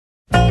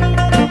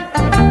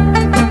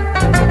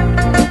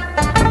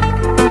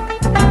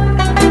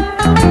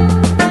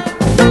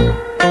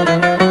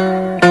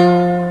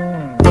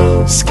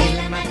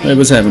Hey,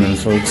 what's happening,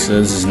 folks?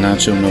 This is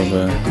Nacho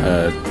Nova,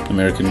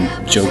 American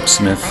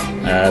jokesmith.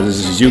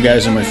 This is You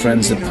Guys Are My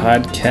Friends, the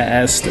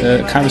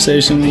podcast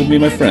conversation with me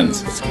and my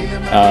friends.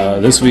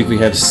 This week we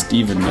have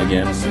Steven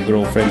again, my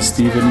girlfriend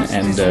Steven,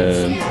 and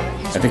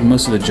I think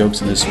most of the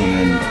jokes in this one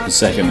are in the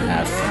second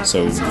half.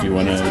 So if you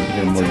want to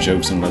hear more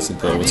jokes and less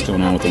of what's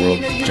going on with the world,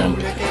 jump,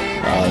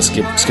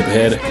 skip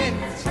ahead.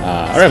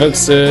 Alright,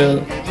 folks,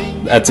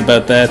 that's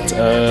about that.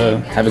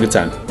 Have a good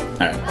time.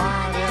 Alright.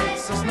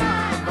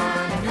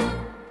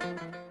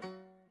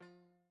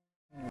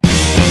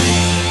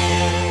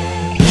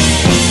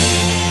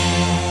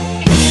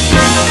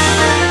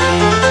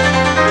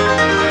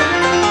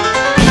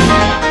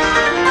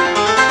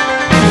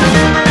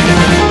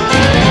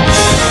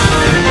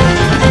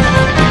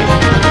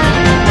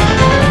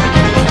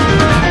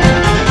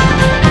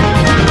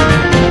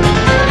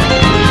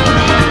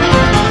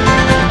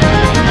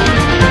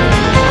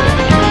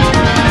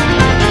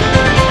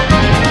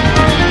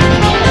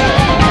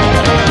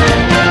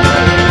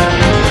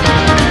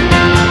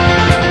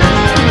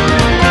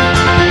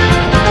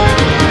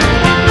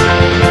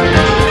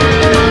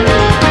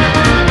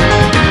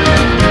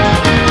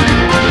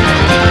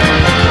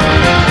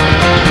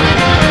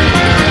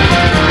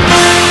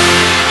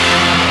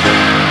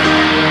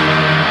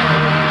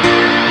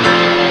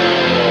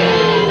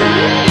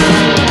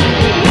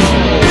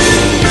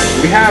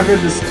 In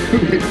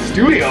the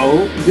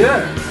studio,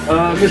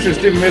 Mr.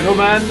 Steven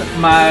Mickelman,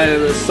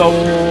 my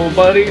soul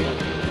buddy,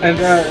 and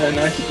a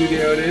nice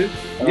studio it is.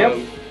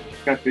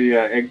 Got the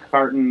egg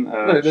carton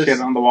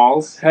shit on the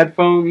walls,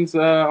 headphones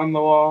on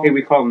the wall. Hey,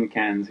 we call them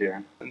cans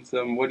here, and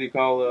some what do you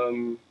call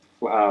them?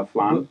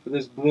 Flan.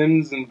 There's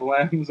blims and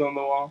blams on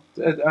the wall.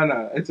 I don't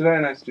know. It's a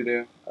very nice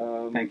studio.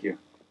 Thank you.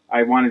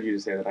 I wanted you to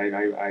say that.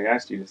 I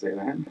asked you to say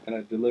that, and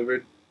I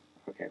delivered.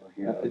 Okay,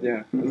 well,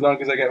 yeah. As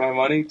long as I get my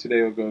money,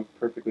 today will go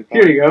perfectly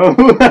fine. Here you go.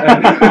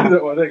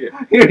 Well, thank you.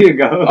 Here you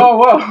go. Oh,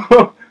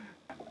 wow.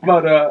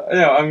 But,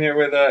 I'm here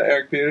with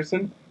Eric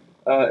Peterson,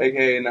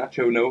 a.k.a.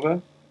 Nacho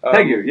Nova.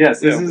 Thank you. Yes,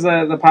 this is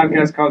the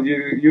podcast called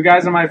You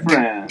Guys Are My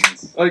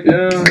Friends.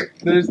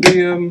 There's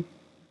the,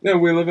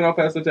 we live in El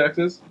Paso,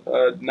 Texas.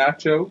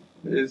 Nacho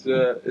is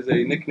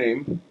a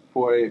nickname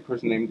for a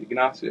person named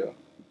Ignacio.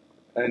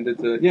 And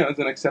it's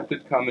an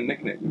accepted common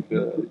nickname.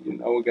 If you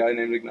know a guy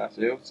named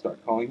Ignacio,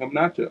 start calling him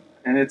Nacho.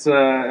 And it's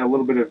a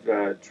little bit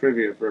of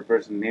trivia for a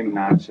person named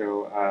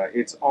Nacho.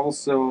 It's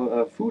also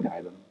a food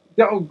item.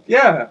 Oh,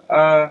 yeah.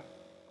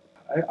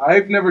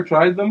 I've never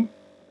tried them,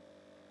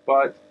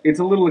 but it's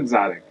a little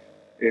exotic.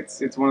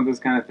 It's one of those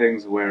kind of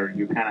things where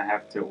you kind of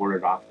have to order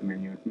it off the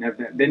menu.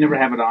 They never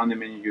have it on the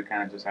menu. You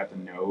kind of just have to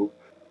know.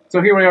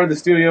 So here we are in the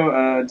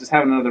studio, just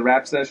having another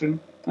rap session,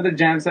 another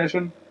jam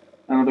session.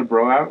 Another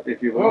bro out,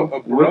 if you will. Oh, a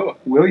bro.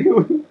 Will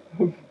you?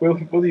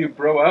 will you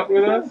bro out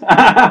with us?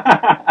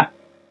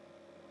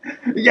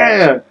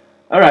 Yeah!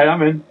 Alright,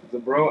 I'm in. It's a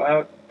bro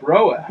out.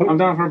 Bro out? I'm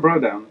down for a bro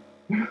down.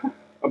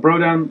 A bro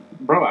down,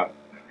 bro out.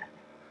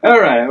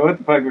 Alright, what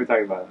the fuck are we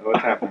talking about?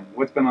 What's happening?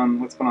 What's been on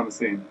the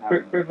scene?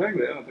 Quite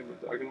frankly, I don't think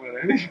we're talking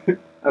about anything.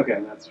 Okay,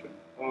 that's true.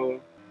 So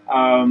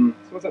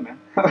what's up, man?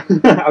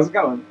 How's it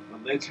going?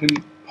 Religion,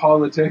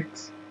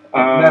 politics.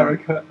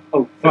 America.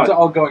 Oh, fuck. It's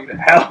all going to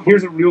hell.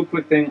 Here's a real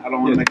quick thing. I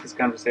don't want to make this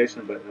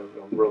conversation, but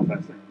a real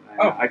fast thing.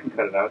 I can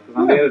cut it out because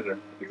I'm the editor.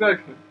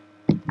 Exactly.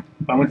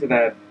 I went to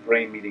that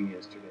brain meeting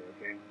yesterday,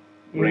 okay?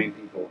 Brain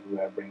people who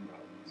have brain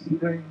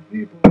problems. Brain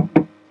people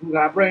who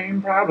got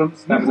brain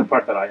problems. That was the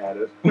part that I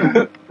added.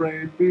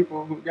 Brain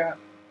people who got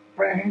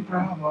brain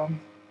problems.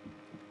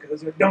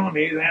 Because they're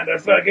dummies and they're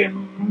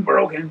fucking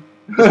broken.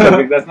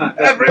 That's not...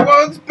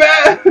 Everyone's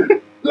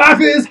bad!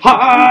 Life is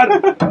hard.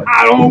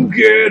 I don't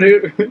get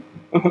it.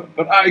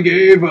 But I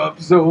gave up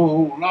so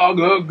long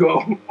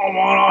ago. I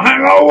wanna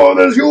hang out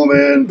with these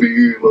human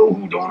people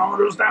who don't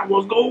understand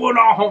what's going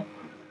on.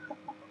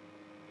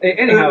 Hey,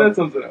 anyhow, that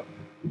sums it up.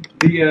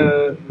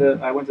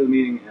 I went to the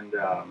meeting and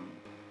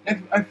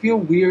I feel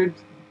weird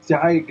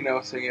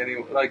diagnosing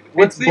anyone. Like,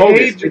 what's the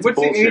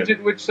age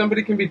at which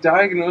somebody can be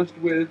diagnosed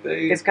with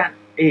a? It's got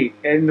 8,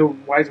 and the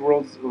wise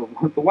worlds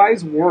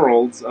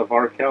of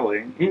R.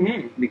 Kelly,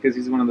 because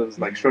he's one of those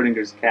like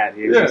Schrodinger's cat.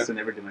 He exists in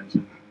every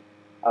dimension.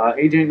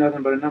 Age ain't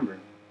nothing but a number.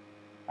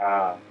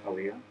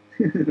 Aaliyah.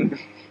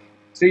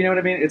 So you know what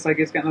I mean? It's like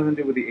it's got nothing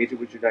to do with the age at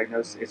which you're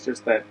diagnosed. It's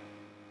just that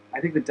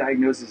I think the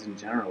diagnosis in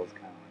general is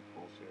kind of like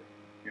bullshit.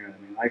 You know what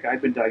I mean? Like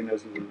I've been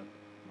diagnosed with.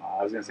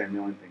 I was gonna say a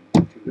million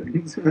things, 2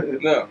 things.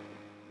 No.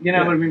 You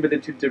know what I mean? But they're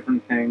 2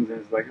 different things, and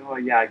it's like, oh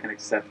yeah, I can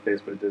accept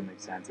this, but it doesn't make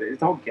sense.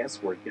 It's all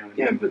guesswork, you know what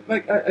I mean? Yeah, but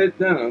like, I don't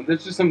know.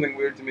 There's just something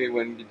weird to me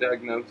when you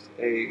diagnose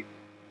a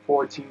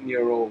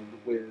 14-year-old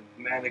with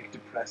manic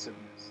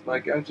depressiveness.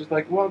 Like, I'm just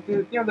like, well,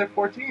 they're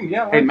 14.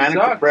 Yeah, hey,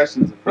 manic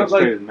depression's a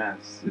frustrated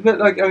mess. But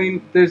like, I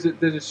mean, there's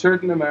a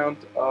certain amount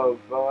of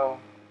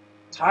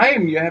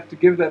time you have to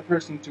give that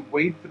person to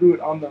wade through it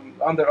on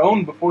their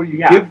own before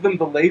you give them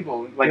the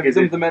label, and give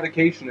them the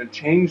medication, and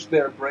change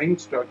their brain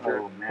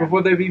structure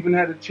before they've even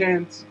had a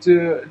chance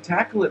to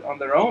tackle it on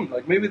their own.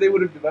 Like maybe they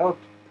would have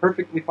developed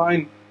perfectly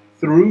fine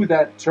through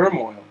that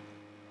turmoil.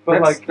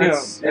 But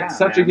That's at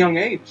such a young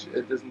age,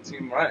 it doesn't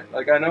seem right.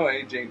 Like, I know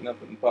age ain't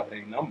nothing but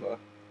a number.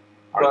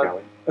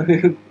 R. But,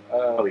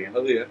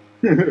 Aaliyah.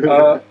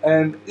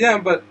 And yeah,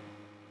 but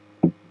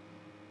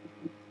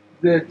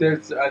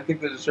there's I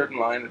think there's a certain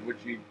line at which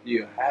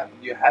you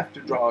have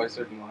to draw a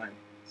certain line,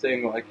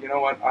 saying like, you know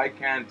what, I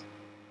can't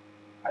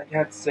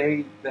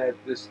say that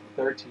this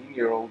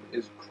 13-year-old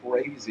is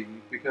crazy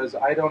because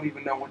I don't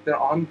even know what they're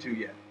onto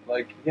yet.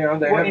 Like, you know,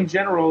 in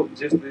general,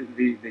 just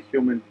the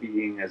human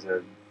being as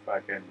a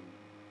fucking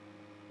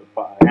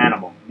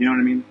animal. You know what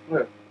I mean?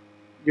 Yeah.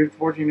 You're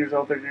 14 years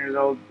old, 13 years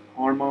old.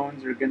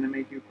 Hormones are going to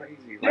make you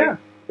crazy. Like, yeah.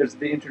 There's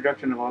the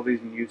introduction of all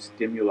these new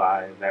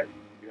stimuli that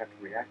you have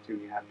to react to,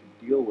 you have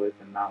to deal with,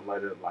 and not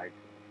let it like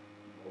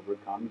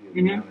overcome you.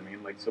 You know what I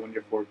mean? Like, so when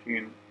you're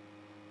 14,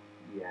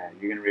 yeah,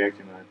 you're going to react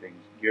to other things.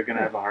 You're going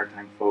to have a hard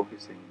time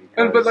focusing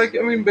because.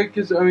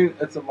 Because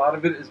it's a lot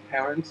of it is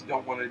parents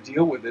don't want to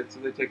deal with it, so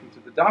they take them to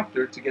the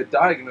doctor to get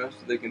diagnosed,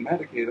 so they can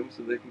medicate them,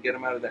 so they can get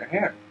them out of their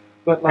hair.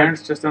 But like,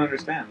 parents just don't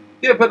understand.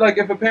 Yeah, but like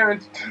if a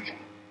parent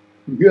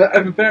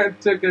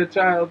took a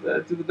child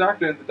to the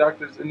doctor, and the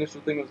doctor's initial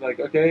thing was like,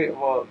 okay,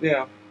 well, you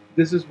know,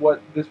 this is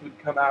what this would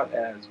come out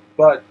as,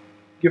 but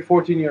you're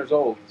 14 years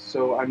old,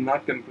 so I'm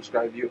not going to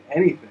prescribe you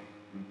anything.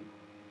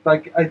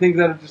 Like, I think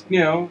that just, you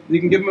know, you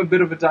can give them a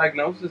bit of a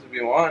diagnosis if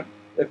you want,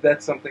 if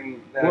that's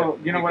something that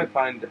you can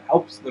find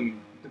helps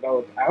them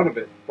develop out of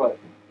it. But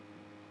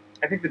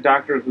I think the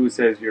doctor who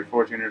says you're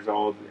 14 years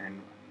old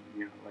and,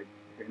 you know, like,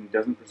 and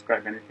doesn't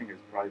prescribe anything is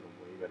probably the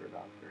way better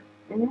doctor.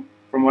 Mm-hmm.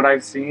 From what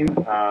I've seen,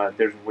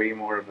 there's way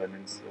more of a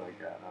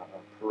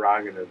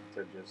prerogative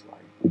to just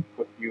like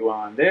put you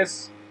on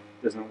this.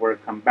 Doesn't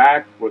work, come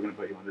back. We're going to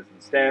put you on this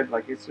instead.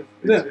 Like, it's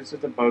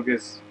just a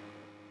bogus.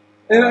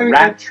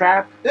 Rat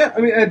trap. Yeah, I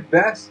mean, at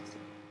best,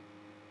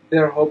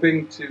 they're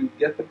hoping to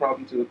get the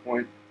problem to the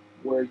point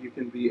where you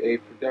can be a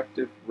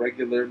productive,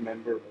 regular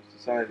member of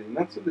society.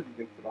 Not so that you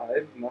can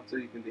thrive, not so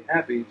you can be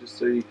happy, just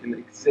so you can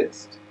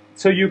exist.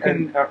 So you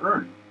can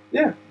earn.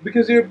 Yeah,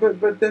 because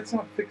but that's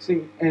not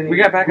fixing any we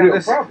got back real on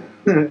this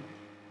problem.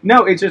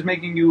 No, it's just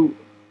making you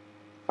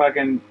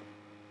fucking.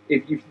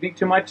 If you think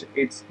too much,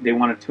 they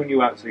want to tune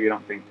you out so you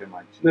don't think too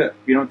much. Yeah.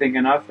 If you don't think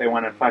enough, they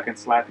want to fucking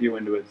slap you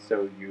into it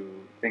so you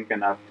think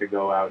enough to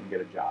go out and get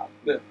a job.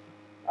 Yeah.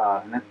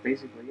 And that's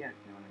basically it.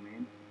 You know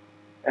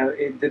what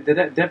I mean?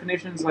 The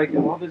definitions, like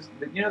all this,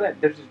 you know that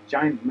there's this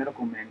giant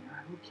medical manual.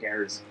 Who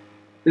cares?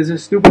 There's a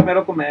stupid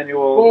medical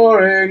manual.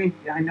 Boring.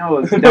 Yeah, I know.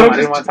 It's dumb. I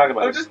didn't want to talk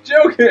about it. I'm just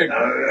joking.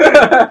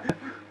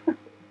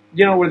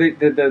 You know, where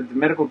the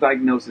medical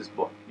diagnosis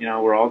book, you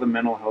know, where all the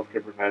mental health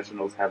care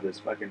professionals have this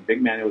fucking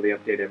big manual they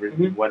update every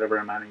whatever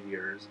amount of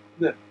years.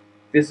 Yeah.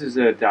 This is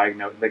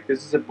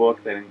this is a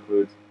book that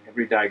includes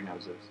every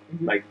diagnosis,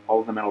 like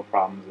all of the mental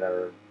problems that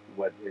are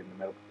what in the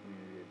medical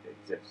community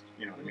exist.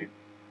 You know what I mean?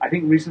 I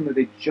think recently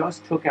they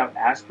just took out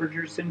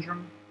Asperger's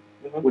syndrome,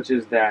 which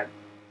is that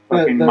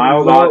fucking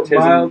mild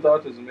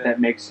autism that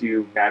makes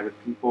you bad with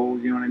people.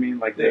 You know what I mean?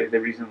 Like they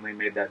recently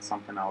made that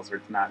something else, or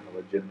it's not a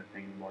legitimate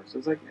thing anymore. So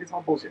it's like it's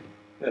all bullshit.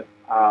 Yeah.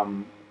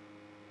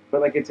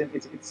 But like it's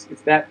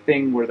that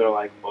thing where they're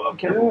like, oh,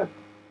 careful.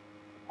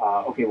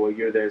 Yeah. Okay, well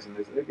you're this and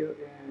this.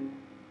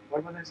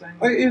 What was I saying?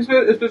 Like,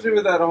 especially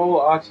with that whole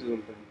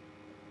autism thing.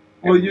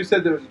 Well, you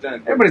said there was a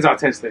giant. Everybody's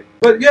autistic.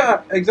 But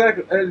yeah,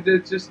 exactly. And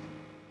it's just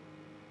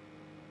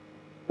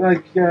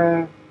like.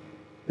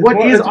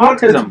 What is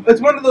autism?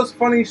 It's one of those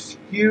funny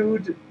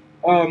skewed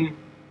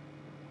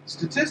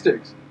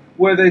statistics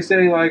where they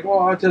say like, "Oh,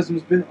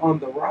 autism's been on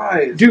the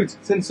rise, dude,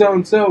 since so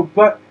and so,"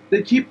 but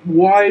they keep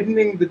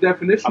widening the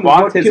definition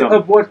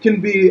of what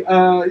can be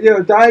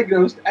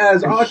diagnosed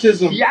as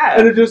autism. Yeah,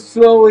 and it just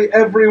slowly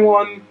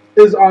everyone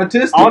is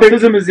autistic.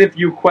 Autism is if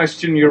you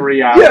question your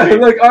reality.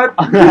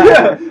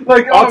 Yeah,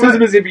 like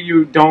autism is if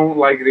you don't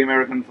like the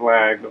American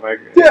flag. Like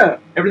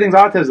everything's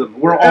autism.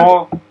 We're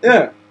all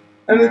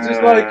And it's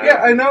just like,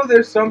 I know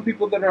there's some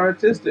people that are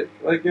artistic.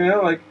 Like, you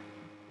know, like,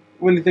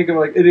 when you think of,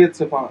 like, idiot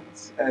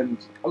savants and...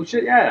 Oh,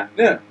 shit, yeah.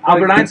 Yeah.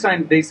 Albert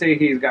Einstein, they say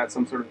he's got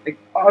some sort of... Like,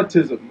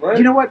 autism, right?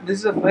 You know what? This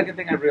is a fucking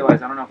thing I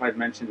realized. I don't know if I've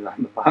mentioned it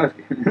on the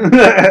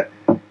podcast.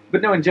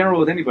 But no, in general,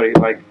 with anybody,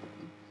 like...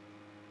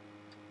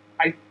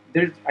 I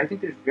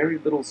think there's very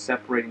little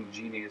separating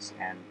genius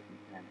and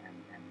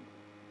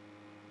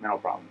mental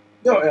problem.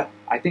 Oh, yeah.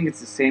 I think it's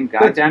the same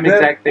goddamn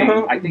exact thing.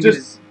 I think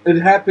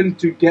it happened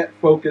to get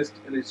focused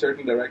in a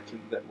certain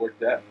direction that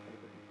worked out.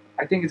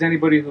 I think it's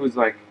anybody who's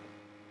like,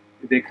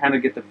 they kind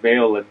of get the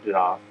veil lifted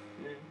off,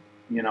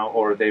 you know,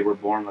 or they were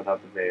born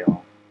without the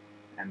veil,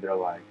 and they're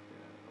like,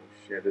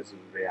 oh shit, this is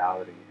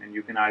reality. And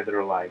you can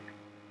either like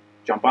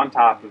jump on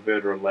top of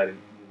it or let it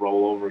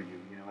roll over you.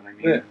 You know what I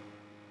mean?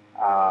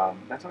 Yeah.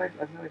 That's what I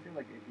feel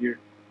like.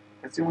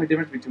 That's the only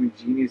difference between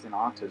genius and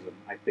autism.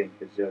 I think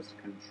is just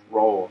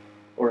control.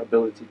 Or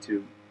ability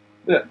to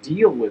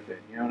deal with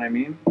it, you know what I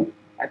mean?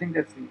 I think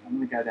that's the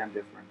only goddamn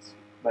difference.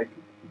 Like,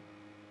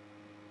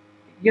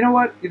 you know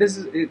what? This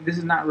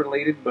is not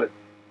related, but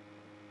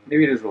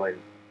maybe it is related.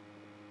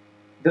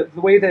 The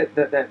way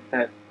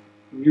that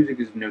music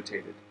is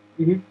notated.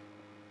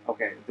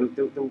 Okay,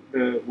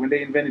 the when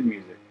they invented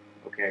music,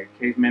 okay,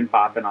 cavemen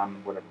bopping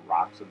on whatever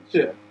rocks and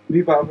shit.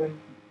 Bebopping.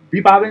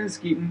 Bebopping and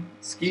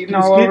skeeting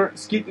all over.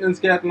 Skeeting and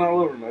scatting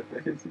all over my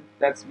face.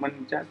 That's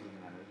when jazz was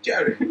invented.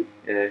 Jerry.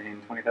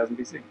 In 20,000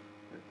 BC.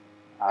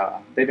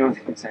 They don't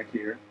the exact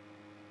year.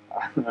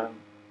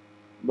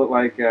 But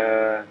like, what was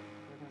I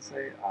gonna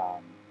say?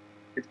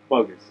 It's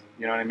bogus.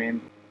 You know what I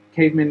mean?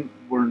 Cavemen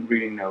weren't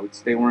reading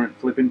notes. They weren't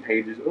flipping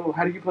pages. Oh,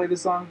 how do you play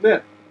this song?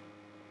 Yeah.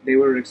 They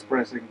were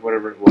expressing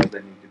whatever it was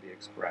that needed to be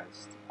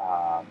expressed.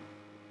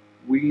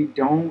 We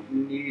don't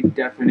need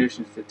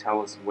definitions to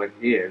tell us what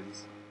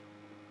is.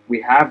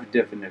 We have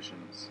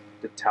definitions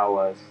to tell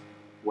us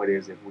what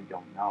is if we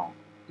don't know.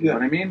 You know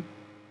what I mean?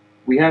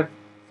 We have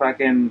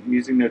fucking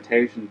music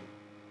notation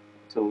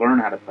to learn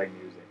how to play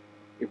music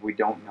if we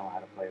don't know how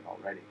to play it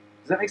already.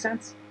 Does that make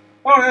sense?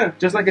 Oh yeah.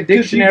 Just like a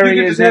dictionary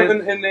you could is just have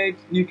an innate.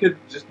 You could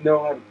just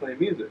know how to play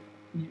music.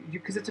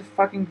 Because it's a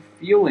fucking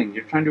feeling.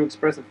 You're trying to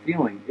express a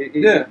feeling.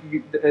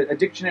 A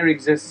dictionary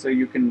exists so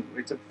you can.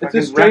 It's a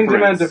strange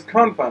reference. amount of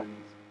confines.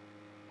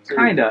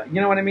 Kinda,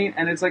 you know what I mean?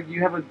 And it's like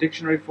you have a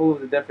dictionary full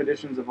of the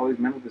definitions of all these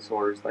mental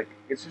disorders. Like,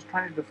 it's just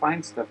trying to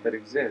define stuff that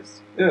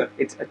exists. Yeah.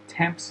 It's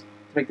attempts to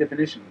make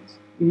definitions.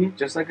 Mm-hmm.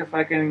 Just like a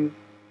fucking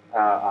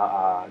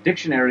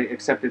dictionary,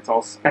 except it's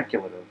all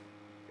speculative.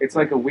 It's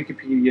like a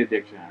Wikipedia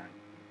dictionary,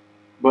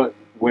 but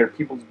where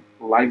people's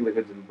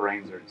livelihoods and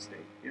brains are at stake.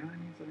 You know what I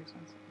mean? Does that make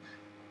sense?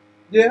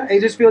 Yeah. I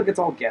just feel like it's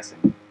all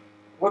guessing.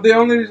 Well, the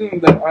only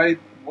reason that I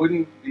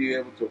wouldn't be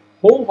able to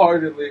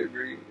wholeheartedly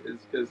agree is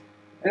because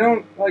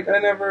I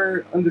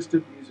never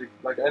understood music.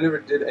 Like, I never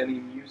did any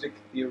music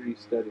theory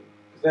study.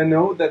 Because I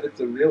know that it's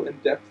a real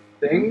in-depth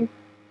thing,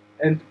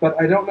 but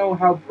I don't know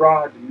how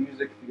broad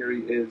music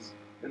theory is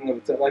in and of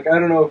itself. Like, I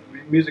don't know if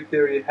music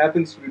theory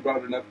happens to be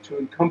broad enough to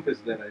encompass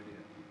that idea.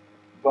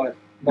 But,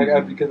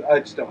 because I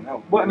just don't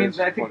know. Well, I mean,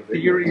 I think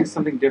theory is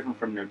something different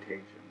from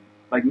notation.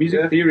 Like,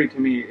 music theory, to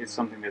me, is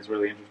something that's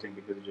really interesting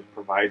because it just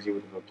provides you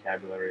with a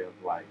vocabulary of,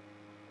 like,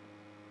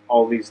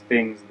 all these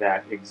things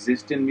that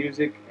exist in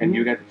music, and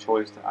you get the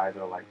choice to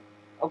either, like,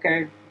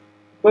 okay.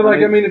 But,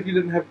 like, I mean, if you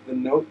didn't have the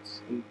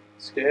notes and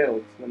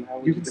scales, then how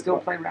would you can still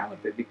play around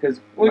with it, because...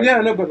 Well, like, yeah,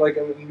 I know, but, like,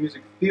 I mean,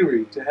 music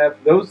theory, to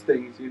have those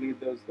things, you need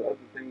the other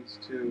things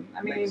to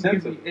make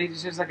sense of it.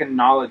 It's just like a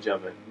knowledge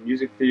of it.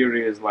 Music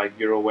theory is, like,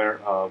 you're aware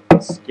of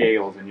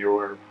scales, and you're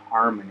aware of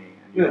harmony,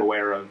 and you're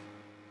aware of...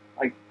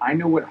 Like, I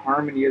know what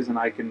harmony is, and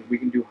we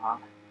can do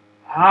harmony.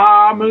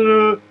 I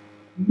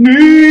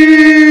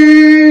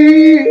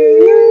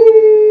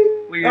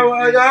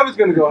was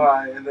going to go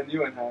high, and then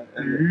you went high.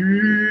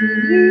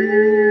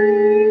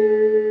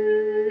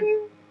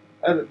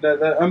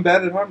 I'm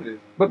bad at harmonies.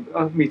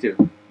 But, me too.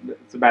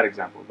 It's a bad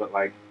example, but,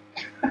 like...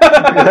 you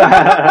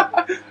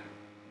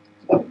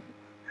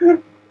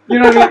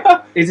know what I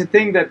mean? It's a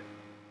thing that,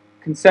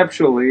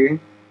 conceptually,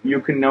 you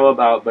can know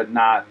about, but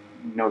not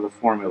know the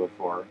formula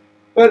for.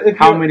 But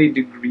how many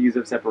degrees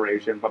of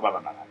separation, blah, blah,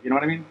 blah, blah. You know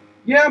what I mean?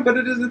 Yeah, but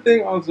it is a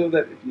thing also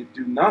that if you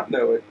do not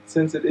know it,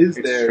 since it's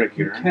there,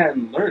 trickier. You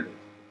can learn it.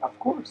 Of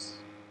course.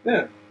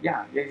 Yeah.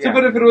 Yeah. So,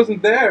 but if it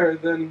wasn't there,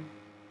 then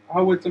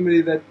how would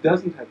somebody that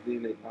doesn't have the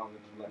innate knowledge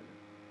learn it?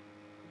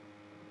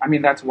 I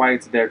mean, that's why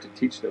it's there to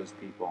teach those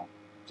people.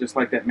 Just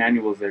like that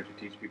manual is there to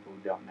teach people who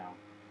don't know.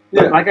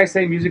 Yeah. But like I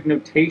say, music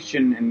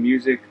notation and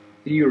music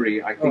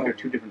theory, I think, are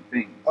two different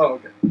things. Oh,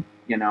 okay.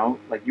 You know,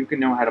 like you can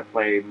know how to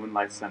play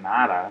Moonlight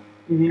Sonata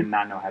and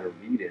not know how to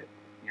read it.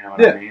 You know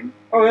what I mean?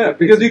 Oh yeah,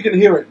 because you can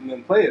hear it and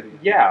then play it again.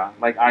 Yeah,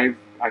 like I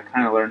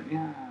kind of learned. Yeah,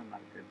 I'm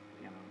not good.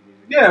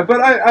 Music. Yeah,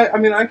 but I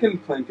mean, I can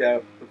plank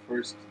out the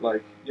first a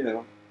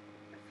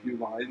few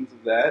lines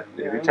of that.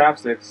 Maybe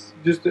chopsticks.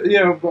 Just I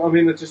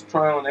mean, it's just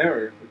trial and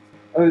error.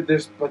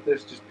 There's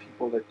just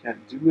people that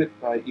can't do it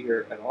by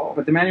ear at all.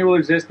 But the manual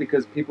exists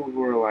because people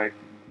who are like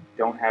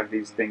don't have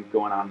these things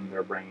going on in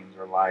their brains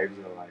or lives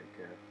are like,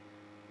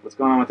 what's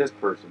going on with this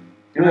person?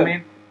 You know what I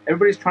mean?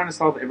 Everybody's trying to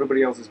solve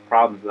everybody else's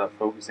problems without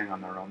focusing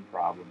on their own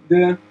problems.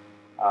 Yeah.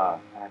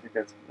 And I think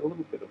that's a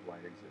little bit of why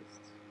it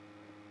exists.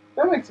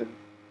 That makes sense.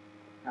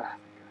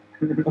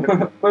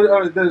 But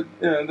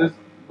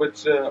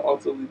which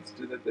also leads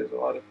to that there's a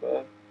lot of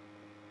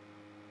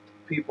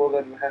people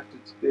that have to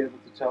be able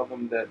to tell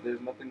them that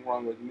there's nothing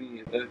wrong with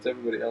me, that it's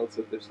everybody else,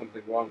 that there's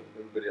something wrong with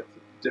everybody else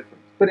that's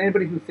different. But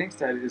anybody who thinks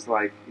that is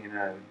like in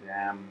a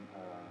damn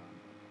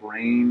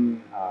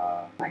brain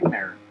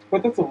nightmare.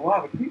 But that's a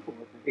lot of people.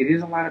 It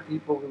is a lot of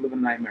people who live in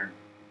a nightmare.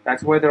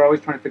 That's why they're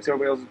always trying to fix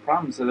everybody else's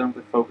problems so they don't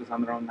have to focus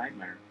on their own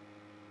nightmare.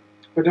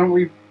 But aren't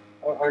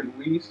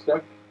we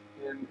stuck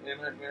in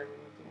nightmare every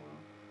once in a while?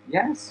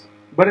 Yes.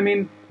 But I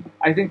mean,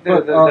 I think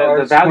the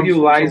value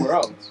lies... somewhere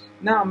else.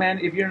 No, man,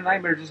 if you're in a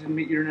nightmare, just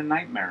admit you're in a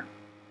nightmare.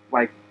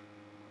 Like...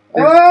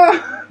 Let's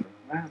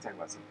talk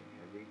about something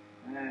heavy.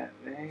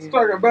 Let's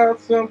talk about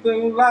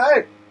something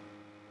light.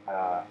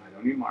 I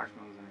don't eat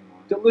marshmallows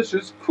anymore.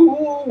 Delicious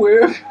Cool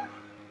Whip.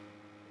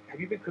 Have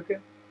you been cooking?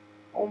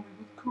 Only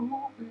with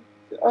Cool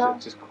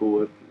Whip. Just Cool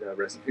Whip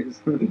recipes?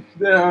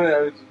 Yeah,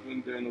 I've just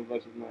been doing a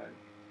bunch of my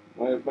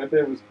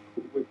favorite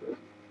Cool Whip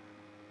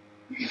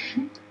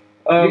recipes.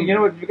 You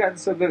know what? You got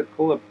so good at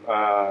cool up.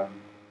 I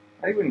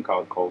wouldn't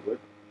call it cold whip.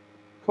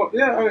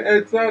 Yeah, I mean,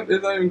 it's not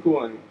even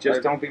cool anymore.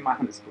 Just don't be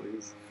modest,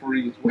 please.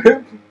 Freeze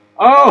whip.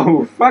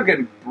 Oh,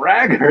 fucking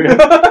bragger!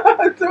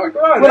 Come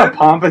on, what a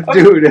pompous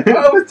dude!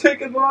 I was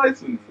taking the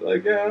license.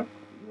 Like, yeah.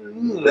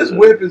 This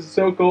whip is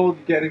so cold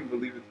you can't even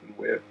believe it's been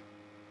whipped.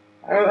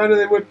 How do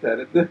they whip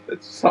that?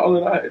 It's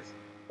solid ice.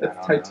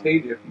 That's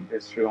titanium.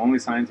 It's true. Only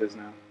scientists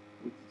know.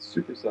 It's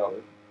super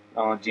solid.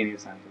 Oh,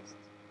 genius scientists.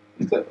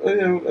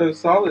 It's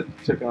solid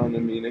took on a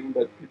meaning,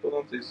 but people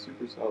don't say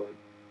super solid.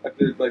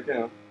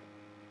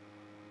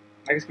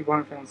 I guess people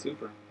aren't feeling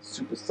super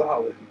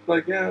solid.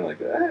 Like,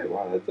 hey,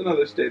 wow, that's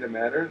another state of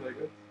matter.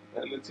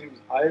 And it seems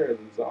higher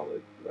than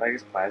solid. I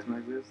guess plasma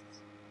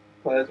exists.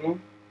 Plasma?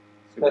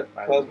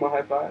 Plasma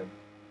high five?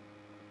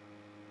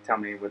 Tell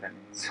me what that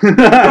means.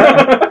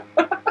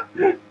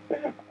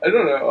 I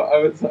don't know. I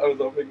was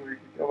hoping we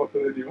could come up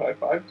with a new high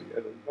five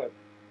together, but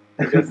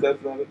I guess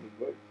that's not in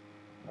the book.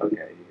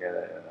 Okay, you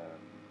gotta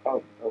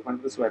open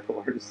up the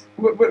sweatboards.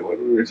 What were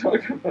we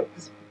talking about?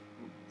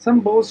 Some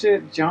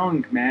bullshit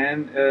junk,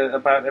 man,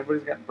 about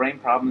everybody's got brain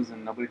problems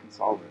and nobody can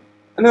solve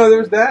it. No, there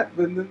was that,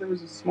 but then there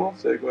was a small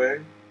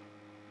segue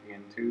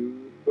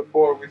into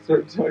before we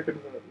started talking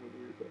about what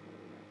we were talking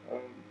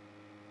about.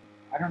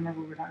 I don't remember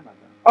what we were talking about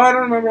then. Oh, I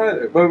don't remember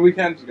either, but we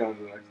can just go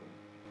into the next one.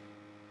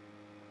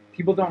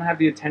 People don't have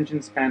the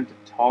attention span to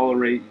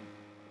tolerate.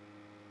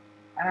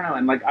 I don't know,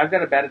 and like I've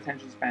got a bad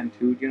attention span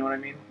too. Do you know what I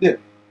mean? Yeah.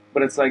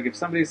 But it's like if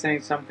somebody's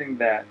saying something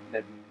that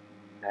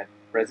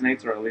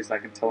resonates, or at least I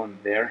can tell in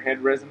their head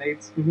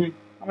resonates, I'm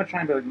gonna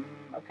try and be like,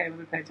 okay, let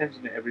me pay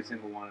attention to every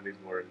single one of these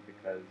words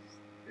because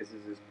this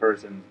is this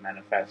person's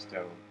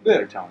manifesto that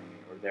they're telling me,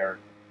 or their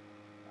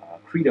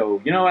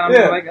credo. You know, and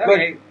I'm like,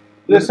 okay.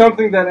 There's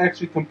something that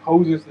actually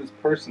composes this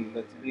person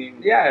that's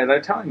being... Yeah,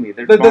 they're telling me.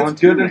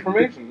 That's good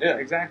information, yeah.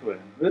 Exactly.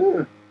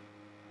 Like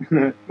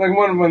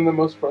one of the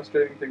most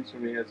frustrating things for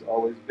me has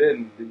always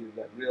been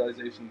that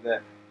realization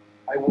that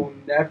I will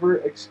never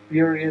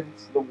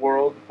experience the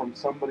world from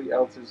somebody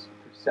else's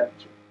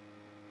perception.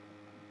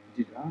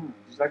 Did you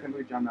like the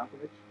movie John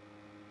Malkovich?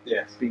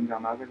 Yes. Being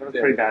John Malkovich? That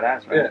was pretty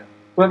badass, right? Yeah.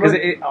 Because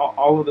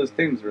all of those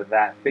things are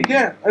that thing.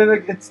 Yeah, and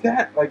it's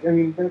that. Like, I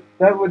mean,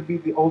 that would be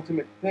the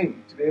ultimate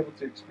thing, to be able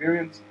to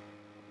experience,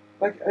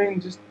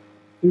 just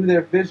through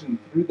their vision,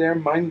 through their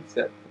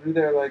mindset, through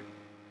their,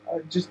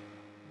 just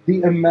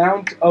the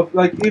amount of,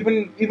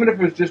 even if it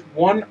was just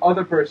one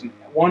other person,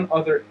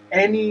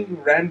 any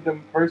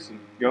random person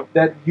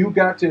that you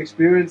got to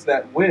experience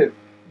that with,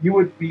 you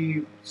would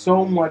be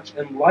so much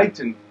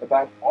enlightened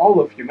about all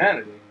of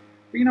humanity.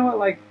 But you know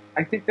what,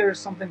 I think there's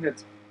something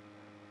that's,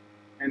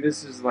 and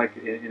this is like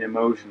an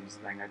emotions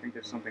thing. I think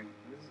there's something.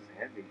 This is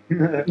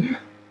heavy.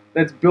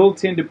 That's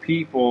built into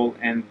people,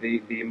 and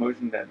the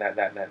emotion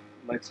that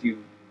lets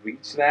you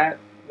reach that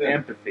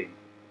empathy.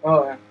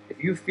 Oh yeah.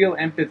 If you feel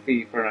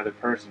empathy for another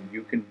person,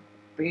 you can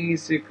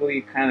basically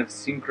kind of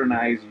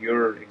synchronize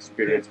your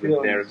experience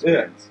with their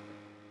experience.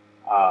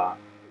 Yeah.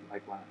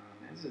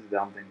 This is a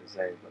dumb thing to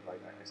say, but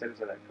I said it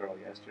to that girl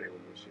yesterday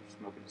when she was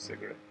smoking a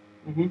cigarette.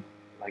 Mm-hmm.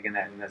 In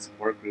that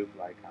support group,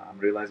 I'm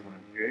realizing when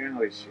I'm hearing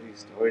all these shitty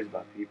stories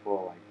about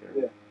people,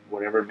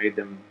 whatever made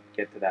them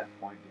get to that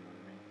point, you know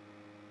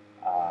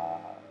what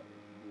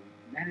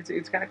I mean? Man,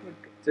 it's kind of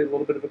it's a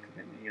little bit of a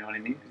commitment, you know what I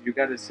mean? Because you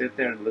got to sit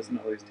there and listen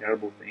to all these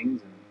terrible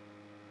things, and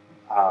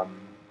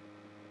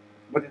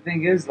but the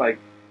thing is, when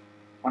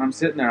I'm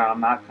sitting there,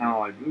 I'm not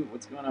kind of ooh,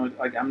 what's going on?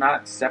 I'm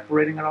not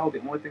separating at all. The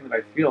only thing that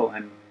I feel,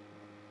 and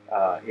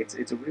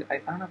it's a real, I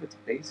don't know if it's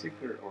basic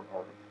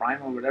or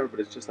primal or whatever,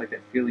 but it's just like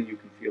that feeling you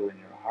can feel in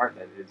your heart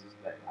that is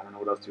that I don't know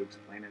what else to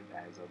explain it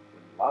as of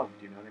love.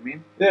 Do you know what I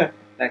mean? Yeah.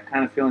 That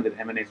kind of feeling that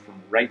emanates from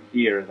right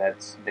here.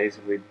 That's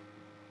basically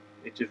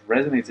it just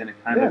resonates and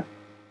it kind of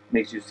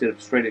makes you sit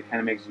up straight. It kind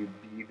of makes you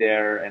be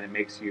there and it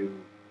makes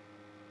you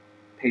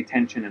pay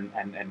attention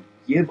and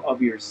give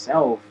of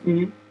yourself.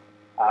 Mm-hmm.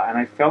 And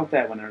I felt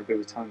that when everybody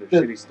was telling their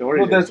shitty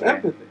stories. Well, that's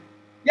empathy.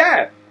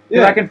 Yeah.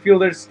 Yeah. I can feel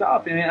their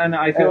stuff, and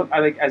I feel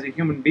as a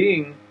human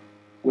being,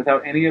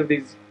 without any of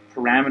these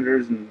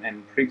parameters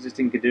and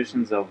pre-existing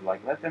conditions of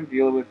let them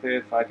deal with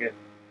it. I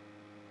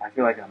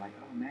feel like I'm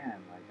oh man,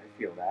 I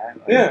feel that.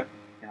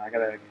 I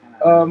gotta kind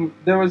of.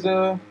 There was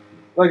I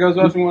was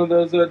watching one of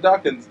those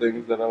Dawkins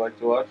things that I like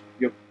to watch.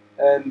 Yep.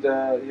 And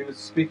he was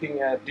speaking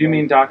at. Do you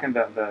mean Dawkins,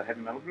 the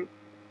heavy metal group?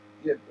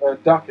 Yeah,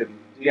 Dawkins.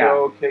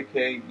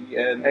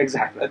 Dokken.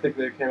 Exactly. I think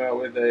they came out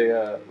with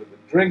a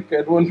drink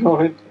at one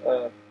point.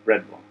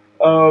 Red Bull.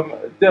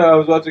 I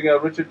was watching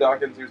Richard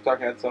Dawkins. He was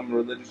talking at some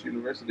religious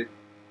university,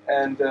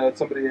 and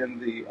somebody in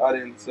the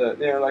audience, it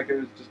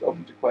was just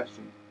open to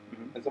questions,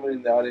 and somebody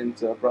in the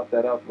audience brought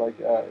that up,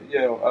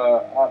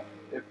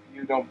 if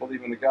you don't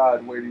believe in a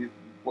God, where do you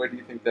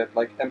think that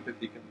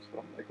empathy comes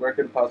from? Where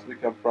could it possibly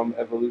come from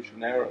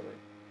evolutionarily?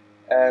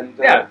 And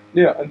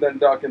and then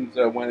Dawkins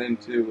went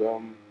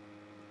into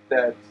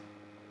that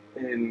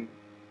in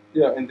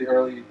the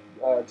early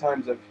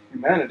times of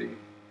humanity.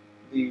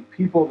 The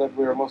people that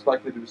we are most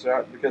likely to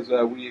surround, because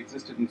we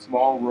existed in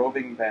small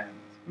roving bands.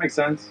 Makes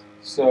sense.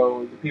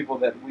 So the people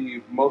that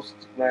we most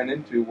ran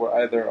into were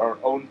either our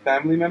own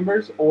family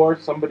members or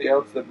somebody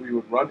else that we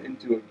would run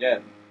into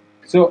again.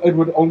 So it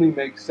would only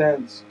make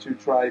sense to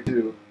try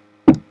to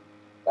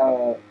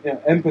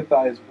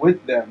empathize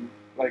with them,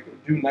 like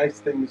do nice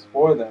things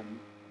for them,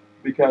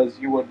 because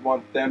you would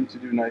want them to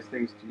do nice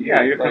things to you.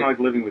 Yeah, you're kind of like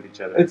living with each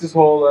other. It's this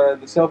whole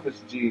the selfish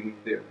gene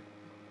theory.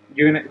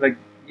 You're gonna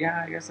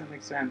I guess that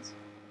makes sense.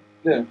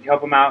 Yeah, you help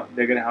them out,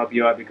 they're gonna help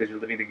you out because you're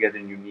living together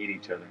and you need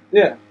each other.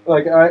 Yeah,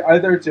 like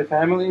either it's your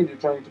family and you're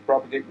trying to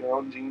propagate your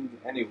own genes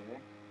anyway,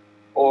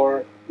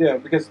 or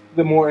because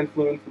the more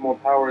influence, the more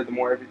power, the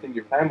more everything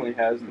your family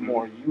has, the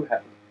more you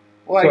have.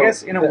 Well, so I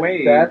guess in a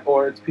way that,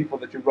 or it's people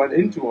that you run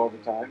into all the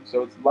time,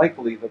 so it's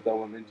likely that they'll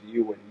run into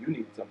you when you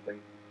need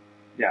something.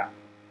 Yeah,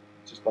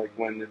 just like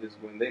when it is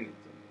when they need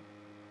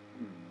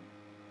something.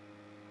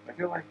 I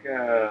feel like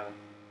that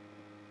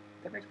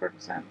makes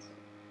perfect sense.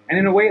 And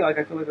in a way, like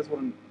I feel like that's what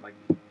I'm like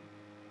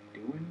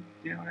doing.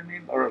 You know what I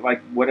mean? Or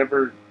like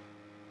whatever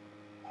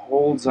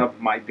holds up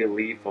my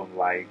belief of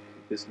like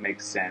this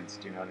makes sense.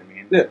 Do you know what I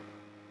mean? Yeah.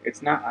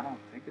 It's not. I don't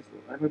think it's.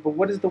 I mean, but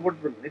what does the word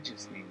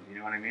religious mean? You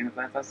know what I mean?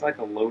 That's like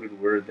a loaded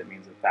word that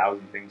means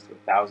 1,000 things to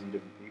 1,000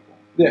 different people.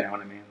 Yeah. You know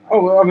what I mean? Like,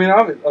 oh well, I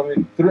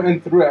mean,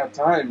 throughout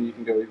time, you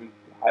can go even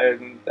higher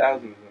than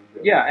 1,000.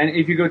 Yeah, and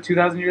if you go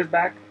 2,000 years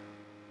back,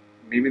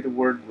 maybe the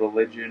word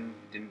religion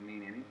didn't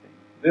mean anything.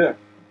 Yeah.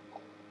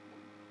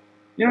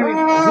 You know what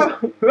I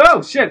mean?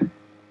 Oh shit!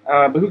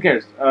 But who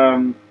cares?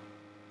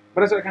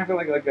 But I sort of kind of feel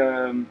like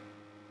it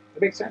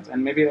makes sense,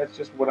 and maybe that's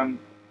just what I'm.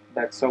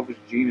 That selfish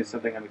gene is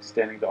something I'm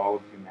extending to all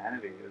of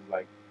humanity. Is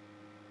like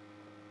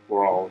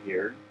we're all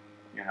here,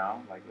 you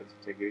know. Like let's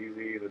take it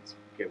easy. Let's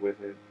get with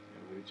it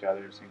with each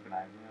other,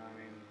 synchronize. You know what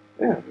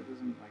I mean? Yeah. It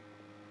doesn't like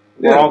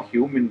we're all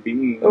human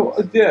beings. Oh,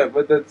 yeah,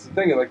 but that's the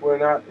thing. Like we're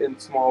not in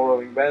small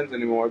rolling bands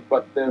anymore.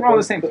 But we're all on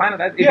the same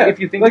planet. If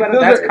you think like, about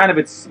it, that's kind of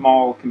its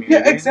small community.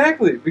 Yeah,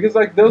 exactly. Because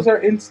like those are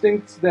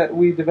instincts that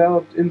we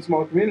developed in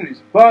small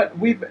communities. But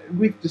we've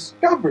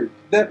discovered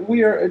that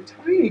we are a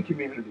tiny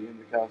community in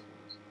the cosmos.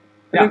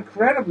 An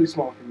incredibly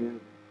small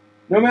community.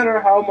 No matter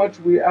how much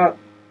we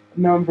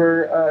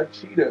outnumber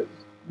cheetahs.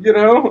 You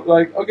know?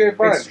 Like, okay,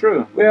 fine. It's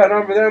true. We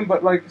outnumber them,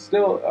 but like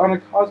still on a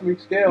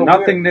cosmic scale.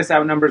 Nothingness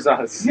outnumbers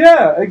us.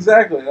 Yeah,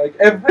 exactly. Like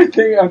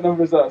everything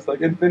outnumbers us.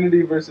 Like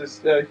infinity versus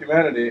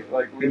humanity.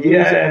 Like we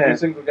lose every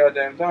single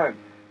goddamn time.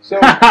 So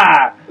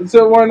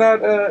so why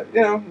not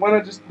why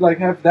not just like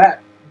have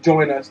that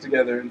join us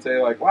together and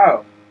say like,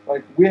 wow,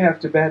 like we have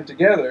to band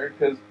together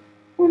because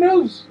who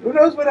knows what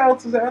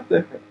else is out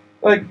there.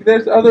 Like,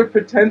 there's other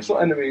potential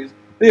enemies.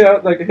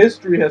 Like,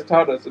 history has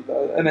taught us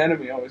that an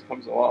enemy always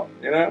comes along,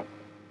 you know?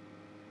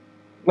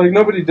 Like,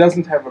 nobody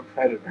doesn't have a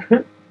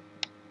predator.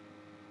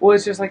 Well,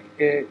 it's just like,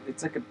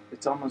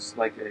 it's almost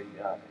like if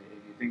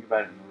you think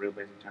about it in a real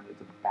basic terms, it's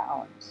a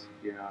balance,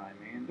 you know what I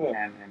mean?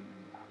 Yeah. And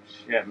oh,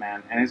 shit,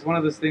 man. And it's one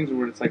of those things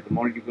where it's like the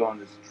more you go on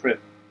this train,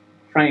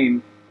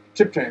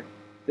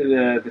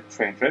 the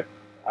train trip,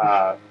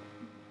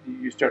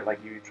 you start, like,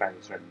 you try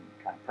a certain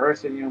kind of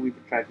person, you know, we've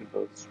attracted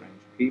both strange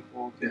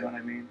people, do you know what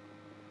I mean?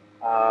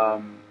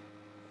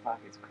 Fuck,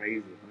 it's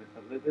crazy.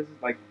 This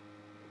is like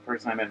the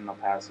person I met in El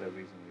Paso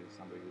recently is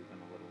somebody who's been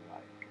a little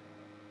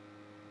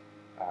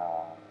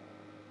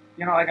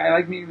like, I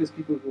like meeting these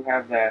people who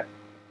have that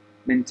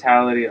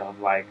mentality of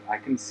like, I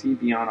can see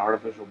beyond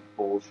artificial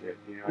bullshit,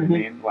 you know what I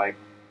mean? Like,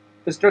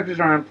 the structures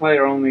are in play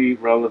are only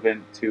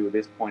relevant to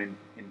this point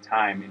in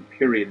time, in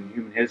period, in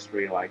human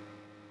history, like,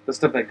 the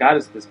stuff that got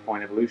us to this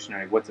point,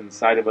 evolutionary, what's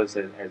inside of us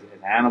as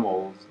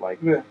animals, like,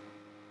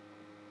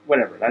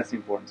 whatever, that's the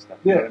important stuff,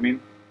 you know what I mean?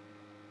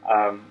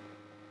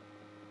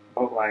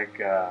 But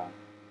like,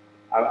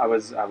 I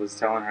was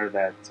telling her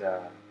that,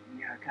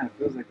 it kind of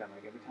feels like that,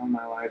 like, every time in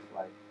my life,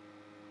 like,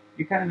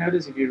 you kind of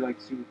notice if you're, like,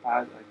 super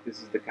positive, like,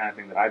 this is the kind of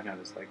thing that I've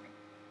noticed, like,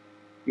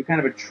 you kind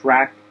of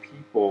attract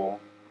people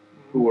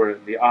who are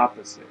the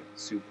opposite,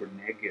 super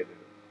negative,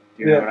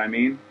 do you know what I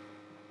mean?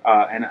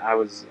 And I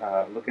was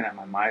looking at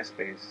my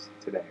MySpace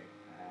today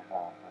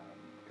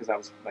because I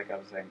was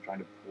saying, trying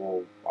to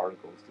pull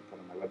articles to put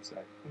on my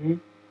website. It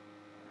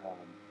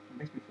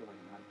makes me feel like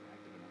I'm not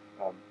active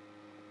enough.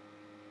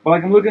 But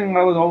like I'm looking at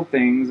all those old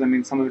things. I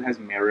mean, some of it has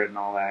merit and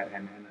all that,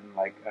 and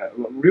like a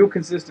real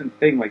consistent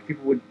thing. Like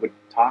people would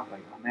talk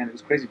like, oh man, it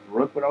was crazy.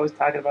 Brooke would always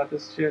talking about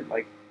this shit.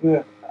 Like,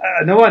 no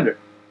wonder.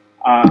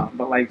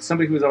 But like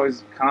somebody who was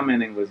always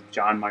commenting was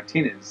John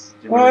Martinez.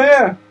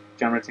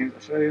 John Martinez.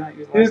 Should I not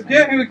use last name?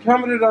 Yeah, he would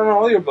commented on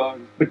all your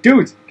blogs. But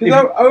dudes, because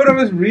I would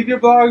always read your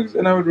blogs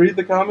and I would read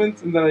the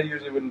comments and then I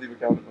usually wouldn't leave a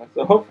comment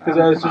myself because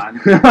I was just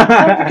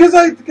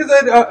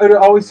it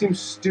always seemed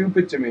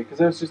stupid to me because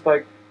I was just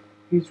like,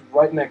 he's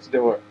right next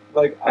door.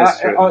 Like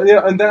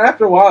and then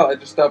after a while I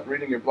just stopped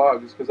reading your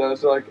blogs because I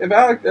was like, if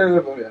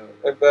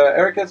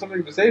Eric has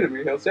something to say to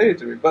me, he'll say it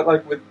to me. But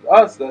like with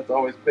us, that's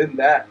always been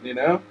that, you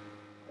know.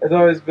 It's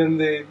always been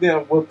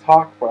we'll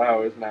talk for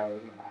hours and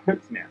hours and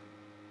hours. Yeah.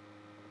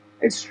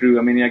 It's true.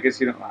 I mean, I guess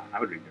you don't. I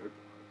would read your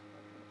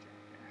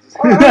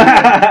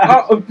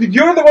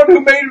You're the one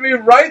who made me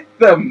write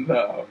them,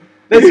 though.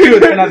 That's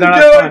good. They're not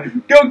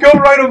fun. Go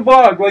write a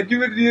blog. Like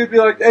you'd be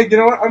like, hey, you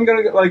know what? I'm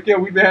gonna like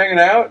we'd be hanging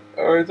out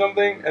or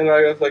something, and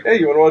I was like, hey,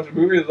 you want to watch a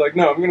movie? It's like,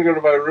 no, I'm gonna go to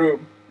my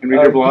room. And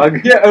read your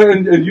blog? Yeah,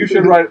 and you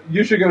should write.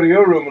 You should go to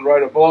your room and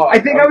write a blog. I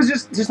think I was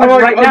just like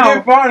right now.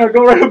 Okay, fine, I'll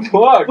go write a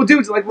blog. Well,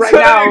 dude, like right so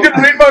now. you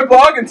can read my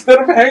blog instead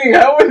of hanging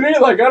out with me?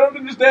 Like, I don't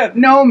understand.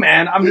 No,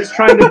 man, I'm just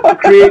trying to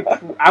create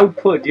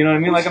output, you know what I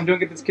mean? Like, I'm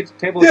doing at this kitchen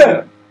table.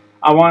 Yeah.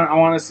 I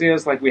want to see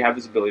us, like, we have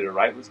this ability to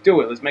write. Let's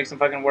do it. Let's make some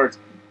fucking words.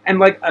 And,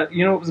 like,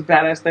 you know what was a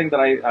badass thing that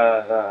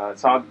I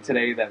saw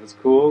today that was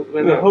cool?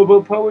 The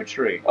hobo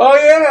poetry. Oh,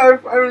 yeah,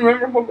 I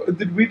remember hobo.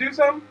 Did we do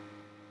some?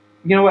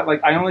 You know what?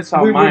 Like, I only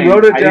saw we mine. We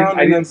wrote it down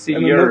I didn't see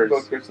in yours. A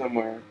notebook or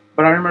somewhere.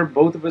 But I remember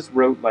both of us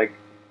wrote, like...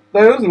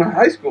 That was in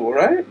high school,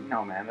 right?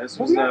 No, man. This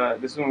was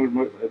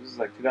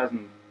like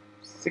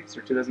 2006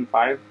 or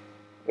 2005.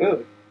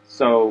 Really?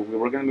 So, we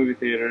worked in the movie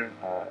theater.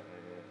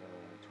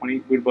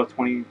 We were both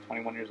 20,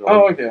 21 years old.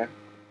 Oh, okay.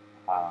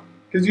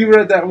 Because you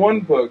read that one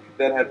book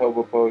that had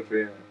hobo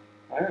poetry in it,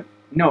 right?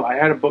 No, I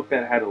had a book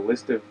that had a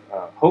list of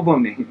hobo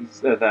names.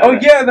 The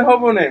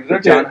hobo names.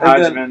 Okay. John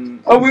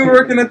Hodgman. We were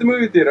working at the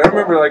movie theater. I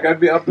remember, like, I'd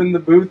be up in the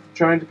booth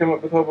trying to come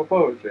up with hobo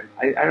poetry.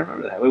 I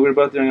remember that. We were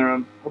both doing our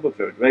own hobo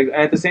poetry. Like,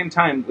 at the same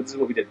time, this is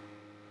what we did.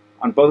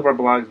 On both of our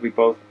blogs, we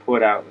both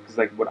put out, because,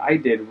 like, what I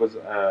did was,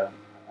 I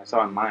saw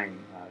on mine,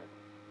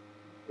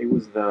 it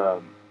was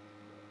the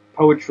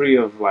poetry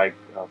of, like,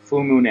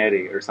 Full Moon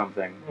Eddie or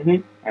something.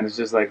 Mm-hmm. And it's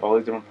just, like, all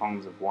these different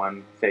poems of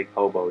one fake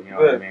hobo, you know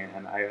what I mean?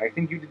 And I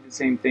think you did the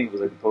same thing. It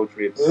was, like, the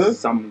poetry of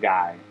some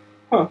guy.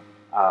 Huh.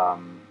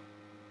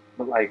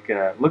 But, like,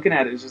 looking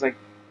at it, it's just, like,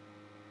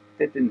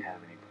 that didn't have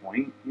any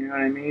point, you know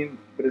what I mean?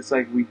 But it's,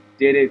 like, we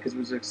did it because it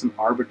was, like, some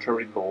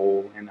arbitrary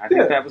goal. And I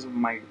think that was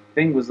my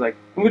thing was, like...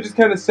 And we just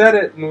kind of said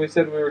it, and we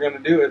said we were going to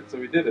do it, so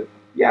we did it.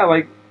 Yeah,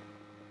 like,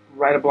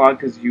 write a blog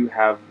because you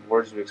have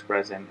words to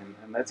express, and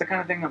that's the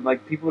kind of thing that,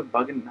 like, people are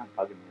not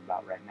bugging me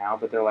about right now,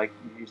 but they're like,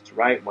 you used to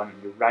write, why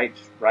don't you write,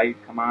 just write,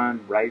 come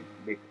on, write.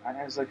 And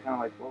I was like, kind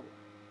of like, well,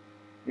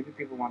 maybe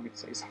people want me to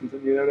say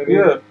something, you know what I mean?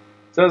 Yeah.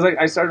 So I was like,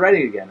 I started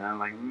writing again, and I'm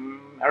like,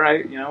 all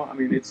right, you know, I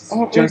mean, it's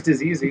just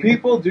as easy.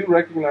 People do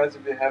recognize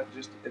if you have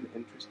just an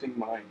interesting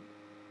mind.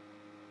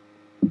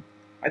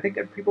 I think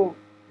that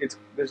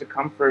there's a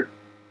comfort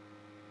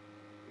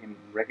in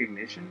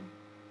recognition.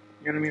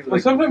 You know what I mean? Well,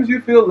 sometimes you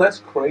feel less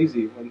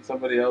crazy when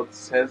somebody else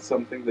says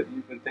something that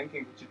you've been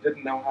thinking but you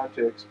didn't know how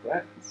to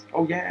express.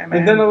 Oh yeah, man.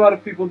 And then a lot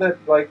of people that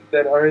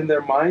are in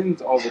their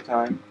minds all the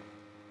time.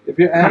 If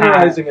you're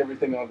analyzing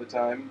everything all the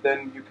time,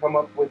 then you come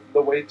up with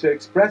the way to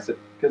express it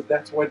because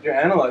that's what you're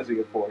analyzing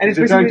it for. And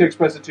you're trying to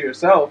express it to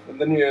yourself, and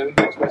then you're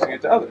expressing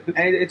it to others.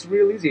 And it's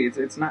real easy.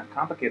 It's not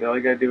complicated. All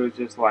you gotta do is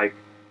just like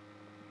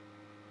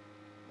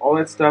all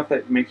that stuff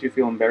that makes you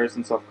feel embarrassed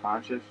and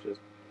self-conscious.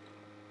 Just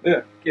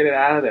get it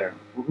out of there.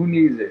 Who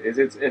needs it? Is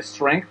it a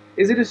strength?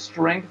 Is it a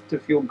strength to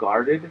feel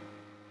guarded?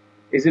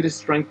 Is it a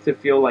strength to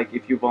feel like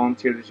if you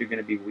volunteer that you're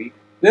going to be weak?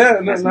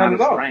 Yeah, that's not not at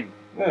a all. strength.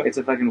 Yeah. It's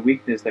a fucking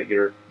weakness that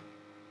you're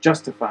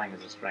justifying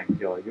as a strength.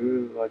 You're like,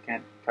 ooh, I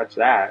can't touch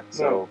that,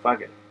 so fuck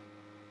it.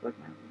 Like,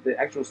 man, the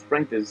actual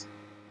strength is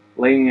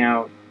laying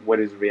out what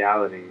is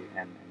reality,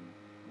 and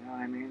you know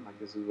what I mean? Like,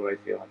 this is what I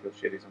feel. I feel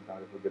shitty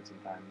sometimes. I feel good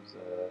sometimes.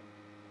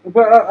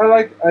 But I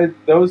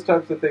like those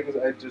types of things.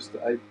 I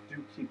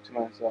do keep to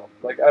myself.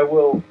 Like, I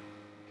will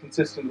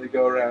consistently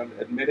go around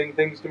admitting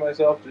things to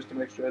myself just to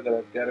make sure that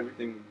I've got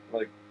everything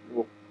like,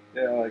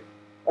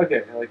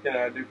 okay, like, you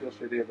know, I do feel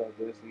shitty about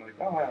this, and like,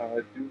 oh, wow,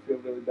 I do feel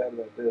really bad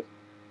about this,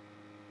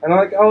 and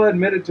like, I'll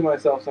admit it to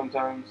myself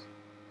sometimes,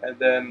 and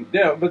then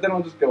but then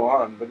I'll just go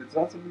on. But it's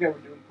not something I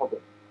would do in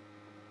public.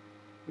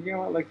 You know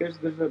what? Like, there's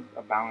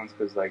a balance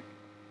because, like,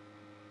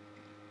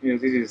 you know,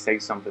 it's easy to say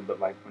something, but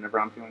like, whenever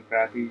I'm feeling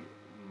crappy,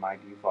 my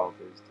default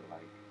is to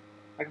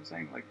like I'm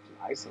saying, like,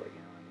 just isolate. You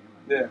know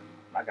what I mean?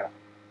 Like, I'm not gonna.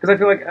 Because I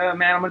feel like,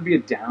 man, I'm going to be a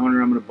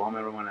downer. I'm going to bum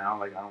everyone out.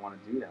 Like, I don't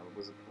want to do that. What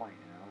was the point,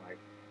 you know?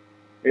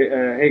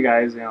 Like, hey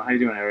guys, you know, how you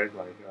doing, Eric?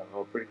 Like,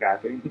 oh, pretty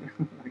crappy.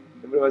 Like,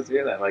 nobody wants to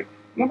hear that. Like,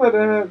 no, but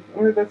I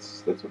mean,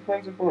 that's what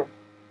friends are for.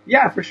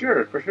 Yeah, for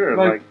sure.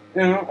 Like,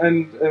 you know,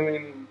 and I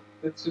mean,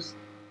 it's just,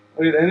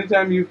 I mean,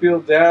 anytime you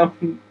feel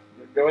down,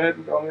 go ahead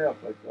and call me up.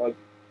 Like,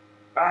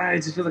 I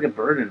just feel like a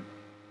burden.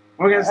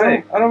 What am I gonna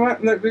say? I don't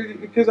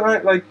mind, because I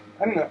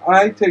don't know.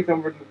 I take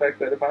comfort in the fact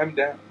that if I'm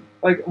down,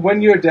 like,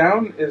 when you're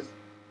down is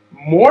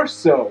more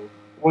so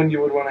when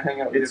you would want to hang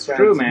out with your friends. It's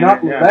true, man.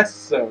 Not less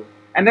so.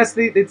 And that's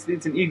it's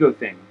an ego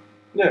thing.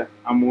 Yeah.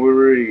 I'm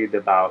worried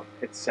about,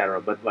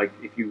 etc. But, like,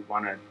 if you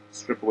want to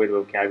strip away the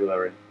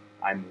vocabulary,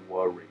 I'm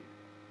worried.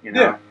 You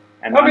know? Yeah.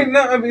 And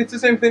I mean, it's the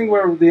same thing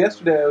where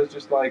yesterday I was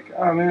just like,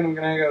 oh man, I'm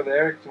gonna hang out with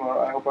Eric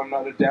tomorrow. I hope I'm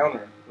not a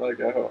downer.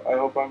 Like, I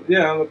hope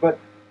I'm,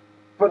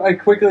 but I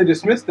quickly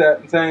dismissed that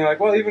and saying, like,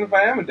 well, even if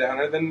I am a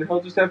downer, then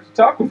he'll just have to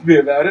talk with me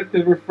about it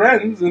because we're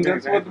friends and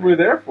that's what we're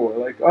there for.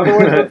 Like,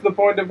 otherwise, what's the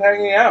point of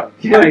hanging out?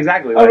 Yeah, like,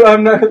 exactly. Like,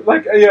 I'm not,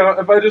 like, you know,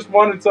 if I just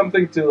wanted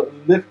something to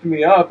lift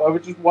me up, I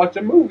would just watch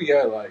a movie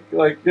I like,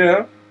 you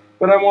know.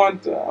 But I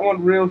want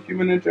real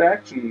human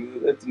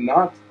interaction. It's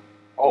not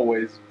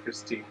always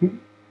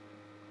pristine.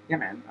 Yeah,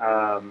 man.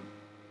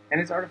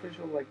 And it's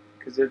artificial, like,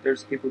 because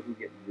there's people who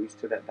get used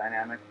to that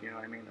dynamic, you know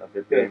what I mean? Of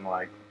it being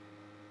like,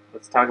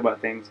 let's talk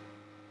about things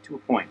to a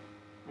point.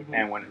 Mm-hmm.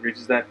 And when it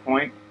reaches that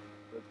point,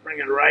 let's bring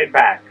it right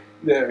back.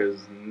 Yeah.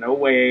 Because no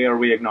way are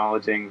we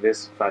acknowledging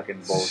this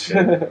fucking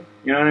bullshit.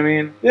 You know what I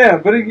mean? Yeah,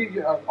 but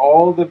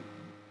all the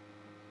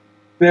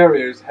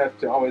barriers have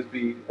to always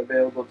be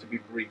available to be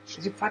breached.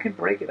 Did you fucking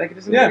break it? Like, it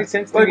doesn't make any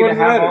sense to me to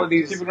have all of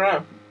these keep it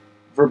around.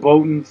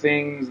 Verboten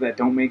things that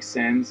don't make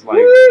sense. Like,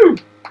 Woo!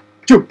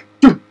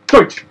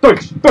 Deutsch,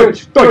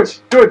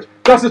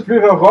 das ist wie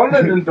wir rollen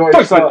in Deutschland.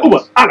 Deutschland,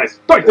 über alles,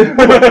 Deutschland,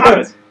 über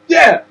alles.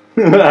 Yeah!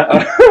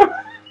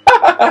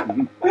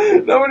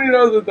 Nobody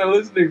knows what they're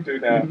listening to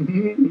now.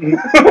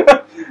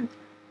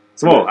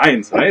 2,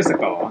 1,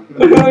 Risiko.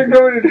 Like,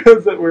 nobody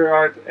knows that we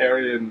aren't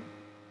Aryan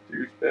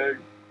douchebags.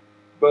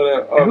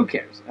 But who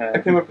cares? I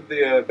came up with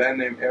the band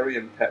name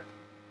Aryan Pep.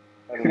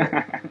 I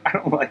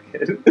don't like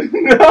it.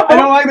 No. I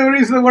don't like the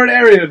reason the word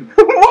Aryan.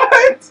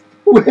 What?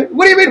 What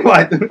do you mean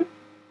what?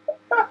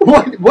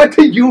 What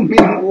do you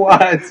mean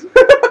what?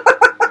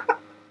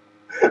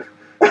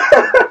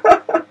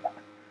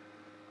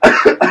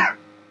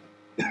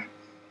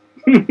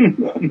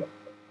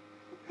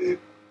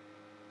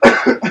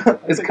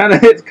 It's kind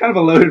of a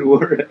loaded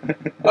word.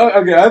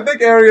 Okay, I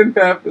think Aryan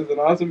Pep is an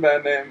awesome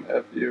band name.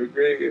 If you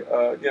agree,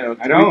 I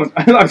don't.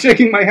 I'm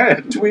shaking my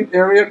head. Tweet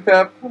Aryan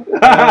Pep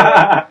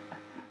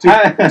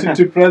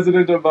to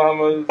President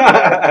Obama's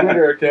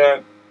Twitter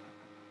account,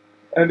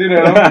 and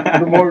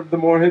the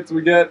more hits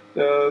we get,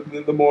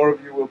 the more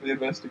of you will be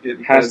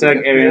investigated.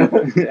 Hashtag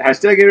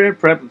Aryan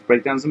Prep. Let's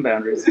break down some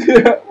boundaries.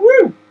 Yeah,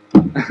 woo.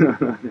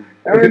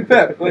 Aryan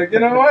Pep, like, you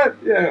know what?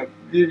 Yeah,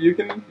 you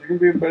can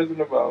be President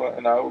Obama,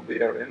 and I will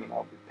be Aryan, and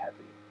I'll be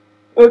Peppy.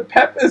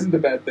 Pep isn't a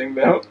bad thing,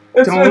 though.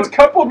 It's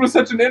coupled with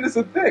such an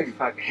innocent thing.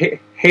 Fuck,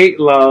 hate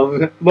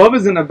love. Love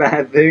isn't a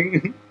bad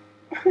thing.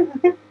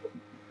 You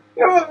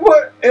know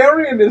what?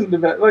 Aryan isn't a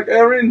bad. Like,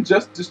 Aryan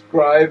just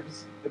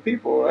describes the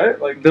people, right?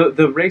 Like the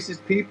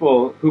racist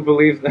people who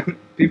believe that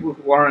people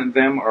who aren't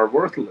them are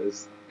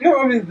worthless. No,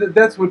 I mean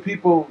that's what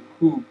people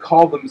who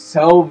call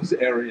themselves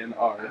Aryan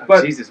are.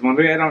 But Jesus, well,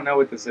 maybe I don't know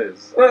what this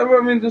is. I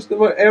mean, just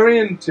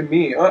Aryan to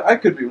me, I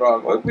could be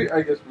wrong.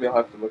 I guess we'll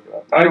have to look it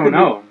up. I don't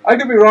know. I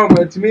could be wrong,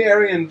 but to me,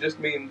 Aryan just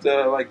means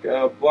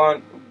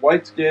blonde,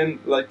 white skin,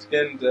 light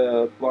skinned,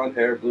 blonde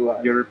hair, blue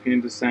eyes.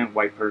 European descent,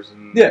 white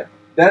person. Yeah,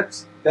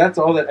 that's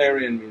all that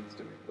Aryan means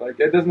to me. Like,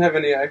 it doesn't have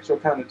any actual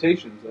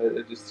connotations.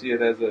 I just see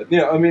it as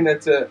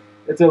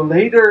it's a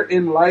later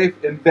in life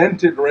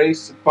invented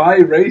race by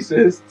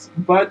racists,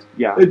 but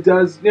it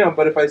does,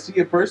 but if I see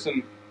a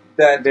person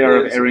that they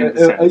are of Aryan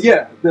descent,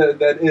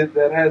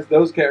 that has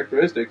those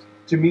characteristics,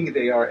 to me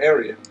they are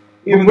Aryan.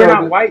 Even we're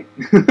not white.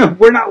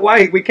 We're not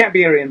white. We can't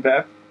be Aryan,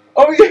 Beth.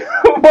 Oh yeah,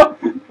 well,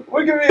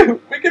 we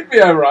can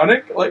be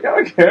ironic. Like, I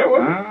don't care.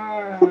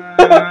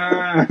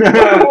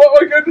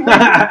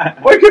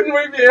 Why couldn't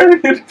we be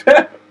Aryan,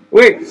 Beth?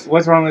 Wait,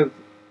 what's wrong with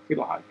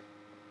fetal hog?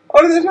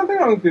 Oh, there's nothing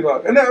wrong with fetal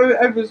hog. No,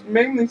 I was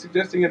mainly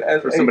suggesting it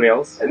as somebody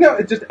else. No,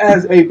 it's just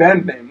as a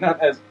band name, not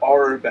as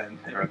our band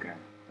name. Okay,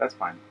 that's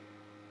fine.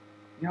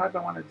 You know what I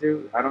want to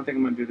do? I don't think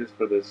I'm going to do this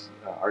for this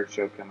art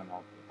show coming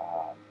up.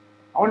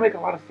 I want to make a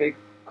lot of fake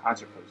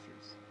concert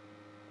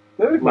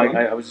posters. Like,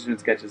 I was just doing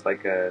sketches,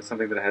 like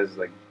something that has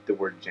like the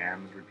word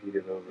jams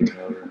repeated over and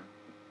over.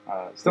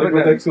 Stuff like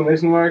with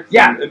exclamation marks,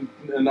 and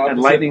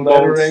lightning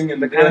bolts,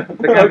 and the kind of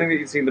thing that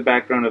you see in the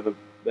background of a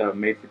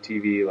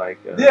made-for-TV, like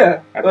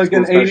like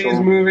an special.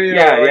 80s movie.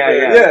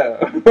 Yeah.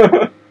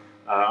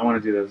 I want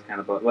to do those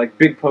kind of like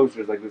big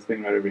posters, like this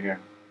thing right over here.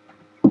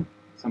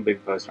 Some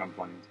big poster I'm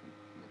pointing to.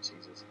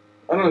 Jesus,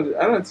 I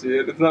don't see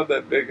it. It's not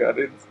that big.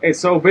 It's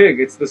so big.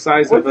 It's the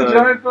size of the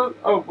giant poster?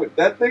 Oh, wait,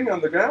 that thing on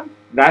the ground?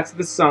 That's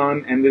the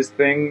sun, and this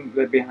thing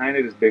that behind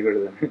it is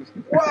bigger than it.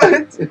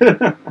 What?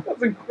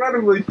 That's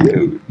incredibly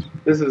huge.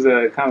 This is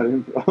a comedy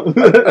improv.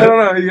 I don't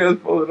know how you guys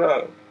pull it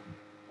off.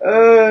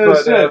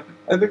 Shit.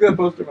 I think that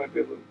poster might be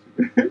a little too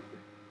big.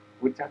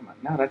 What are you talking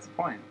about? No, that's the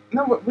point.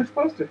 No, which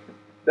poster?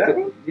 That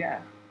one?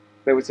 Yeah.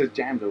 That says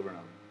jams over and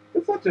over.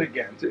 It's not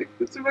gigantic.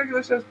 It's a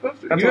regular size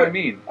poster. That's what I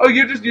mean. Oh,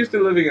 you're just used to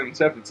living in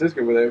San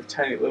Francisco where they have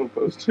tiny little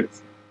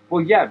posters.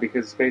 Well, yeah,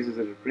 because space is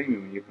at a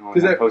premium. You can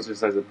only have posters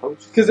size of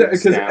posters. Because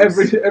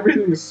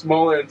everything is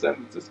smaller in San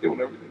Francisco and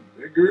everything's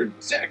bigger in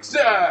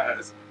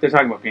Texas. They're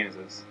talking about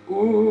penises.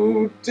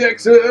 Ooh,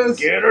 Texas.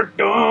 Get her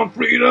done.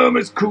 Freedom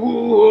is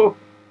cool.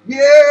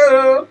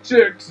 Yeah,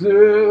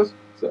 Texas.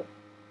 So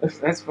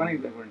that's funny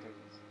that we're in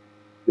Texas.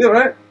 Yeah,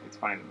 right? It's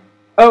funny to me.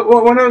 Oh,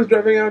 well, when I was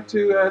driving out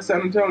to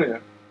San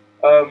Antonio.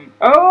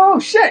 Oh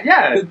shit!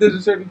 Yeah. There's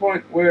a certain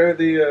point where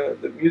the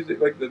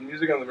music, like the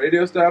music on the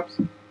radio, stops,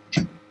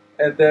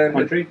 and then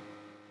country.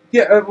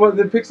 Well,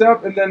 it picks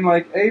up, and then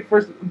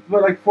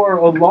for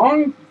a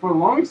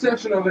long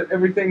session of it,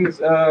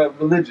 everything's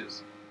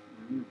religious.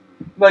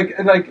 Like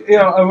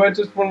I went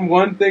just from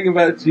one thing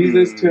about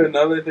Jesus to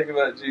another thing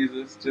about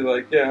Jesus to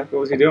What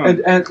was he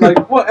doing? And there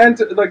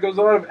was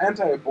a lot of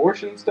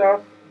anti-abortion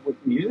stuff with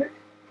music.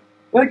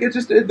 Like,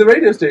 the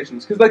radio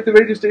stations. Because, like, the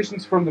radio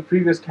stations from the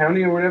previous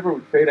county or whatever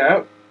would fade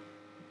out.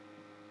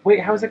 Wait,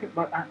 how is that?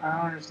 But I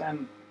don't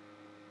understand.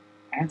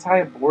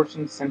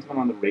 Anti-abortion sentiment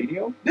on the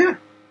radio? Yeah.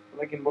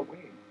 Like, in what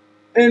way?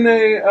 In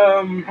a,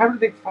 How did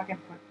they fucking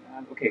put...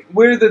 okay.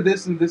 We're the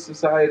this and this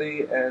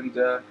society, and,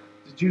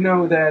 did you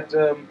know that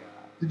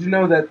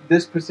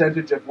this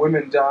percentage of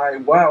women die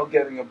while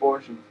getting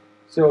abortions?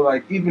 So,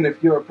 like, even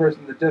if you're a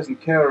person that doesn't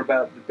care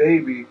about the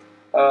baby...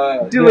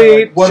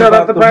 delete! Like, shut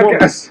up the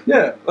podcast!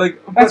 Yeah, like...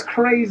 That's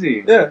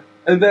crazy! Yeah.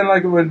 And then,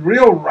 like, when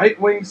real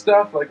right-wing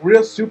stuff, like,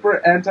 real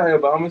super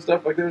anti-Obama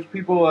stuff, like, there's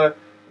people,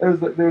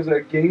 there was a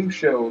game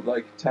show,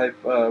 like, type,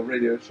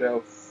 radio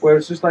show, where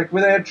it's just, like,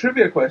 where they had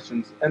trivia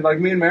questions, and, like,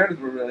 me and Meredith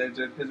were really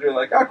into it, because we were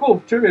like,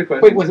 cool, trivia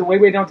questions.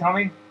 Wait, don't tell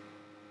me?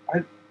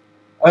 I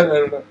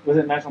don't know. Was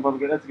it National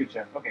Public Radio? That's a good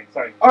show. Okay,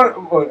 sorry.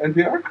 Oh,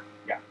 NPR?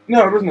 Yeah.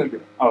 No, it wasn't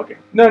NPR. Oh, okay.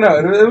 No,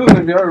 it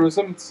wasn't NPR, it was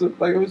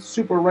it was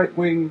super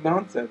right-wing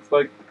nonsense,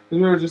 like,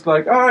 we were just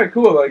like, alright,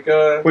 cool, like,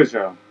 Quiz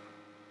show.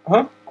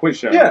 Huh? Quiz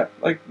show. Yeah,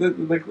 like this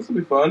will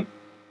be fun,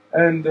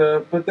 and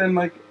but then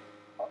like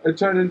it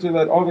turned into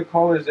that all the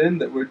callers in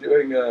that were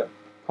doing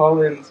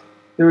call-ins,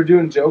 they were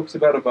doing jokes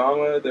about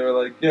Obama. They were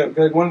like,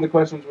 like one of the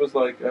questions was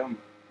like, who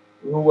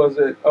was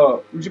it?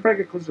 Oh, you should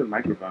probably get closer to the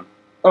microphone.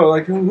 Oh,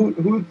 like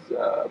whose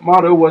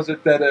motto was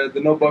it that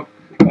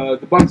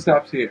the buck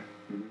stops here?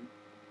 Mm-hmm.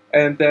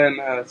 And then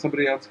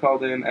somebody else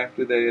called in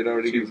after they had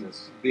already given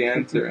the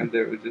answer, and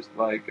they were just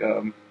like,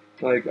 oh,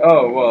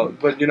 well,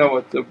 but you know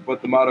what the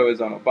motto is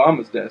on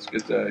Obama's desk?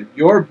 It's,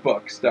 your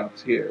buck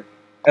stops here.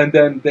 And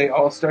then they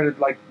all started,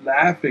 like,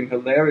 laughing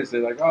hilariously,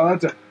 like, oh,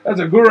 that's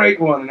a great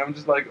one. And I'm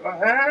just like,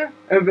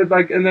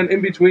 and then in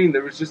between,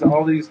 there was just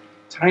all these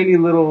tiny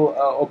little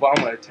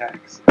Obama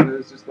attacks. And it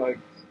was just like,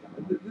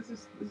 this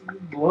is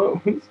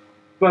blows.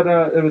 But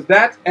it was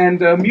that and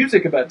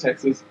music about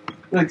Texas.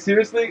 Like,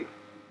 seriously?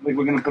 Like,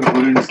 we're going to put a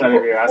balloon inside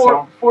of your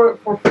asshole? For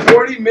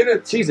 40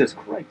 minutes. Jesus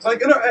Christ.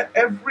 Like,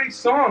 every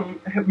song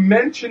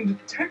mentioned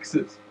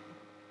Texas.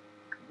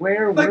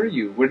 Where were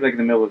you? We're, like, in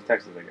the middle of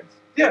Texas, I guess.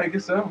 Yeah, I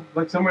guess so.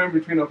 Like, somewhere in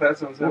between El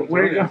Paso and San Antonio.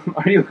 Where are you going?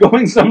 Are you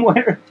going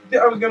somewhere? Yeah,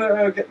 I was going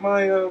to get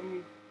my...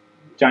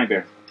 Johnny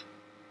Bear.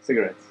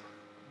 Cigarettes.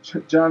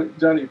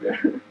 Johnny Bear.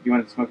 You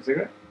want to smoke a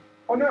cigarette?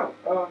 Oh, no.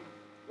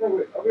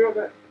 Wait, I'll be right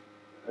back.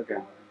 Okay.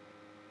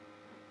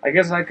 I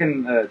guess I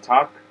can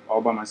talk all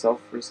by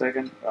myself for a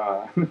second.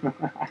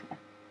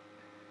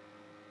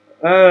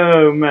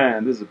 Oh,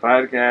 man. This is a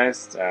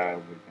podcast.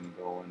 We've been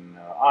going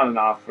on and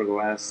off for the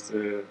last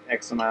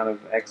X amount of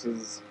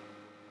X's.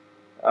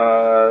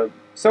 Hey,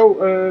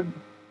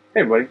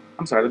 everybody.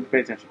 I'm sorry. Let me pay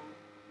attention.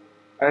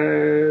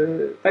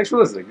 Thanks for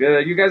listening.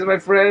 You guys are my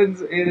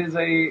friends. It is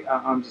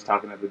I'm just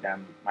talking at the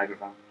damn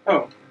microphone.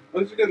 Oh,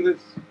 let's get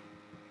this.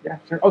 Yeah,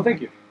 sure. Oh,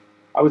 thank you.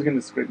 I was going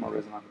to scrape more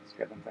resin off of this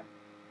goddamn thing.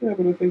 Yeah,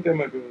 but I think I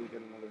might be able to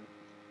get another.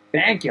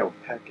 Thank you.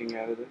 Packing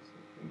out of this.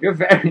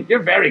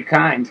 You're very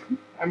kind.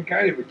 I'm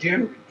kind of a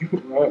generous.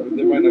 Well,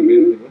 there might not be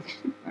anything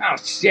else. Oh,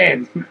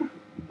 shit.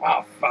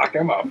 Oh, fuck,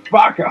 I'm a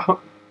fucker.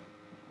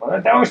 What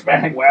a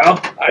douchebag. Well,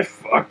 I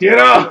fucked it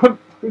up.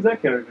 Who's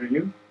that character?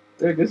 You?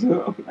 I guess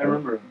so. I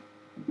remember him.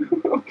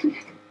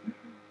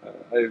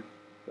 That's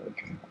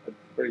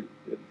pretty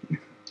good.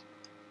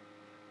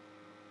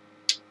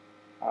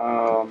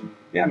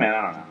 Yeah, man,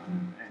 I don't know.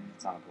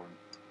 It's not important.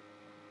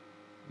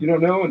 You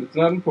don't know, and it's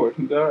not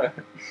important. All right.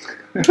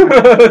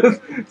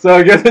 So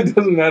I guess it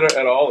doesn't matter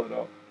at all.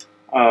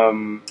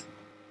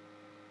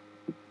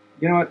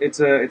 You know what?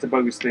 It's a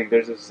bogus thing.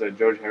 There's this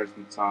George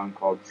Harrison song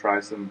called "Try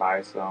Some,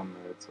 Buy Some."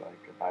 It's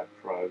like about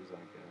drugs,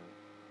 like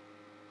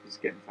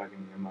just getting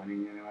fucking your money.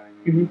 You know what I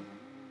mean?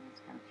 Mm-hmm.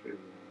 It's kind of true.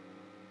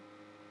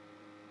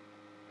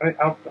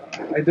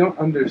 I don't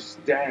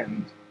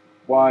understand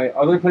why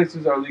other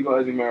places are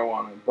legalizing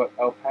marijuana, but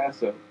El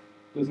Paso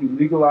doesn't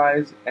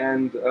legalize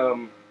and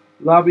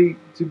lobby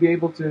to be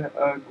able to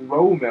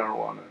grow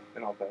marijuana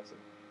in El Paso.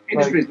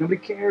 Industries, nobody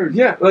cares.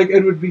 Yeah, like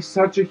it would be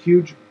such a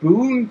huge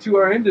boon to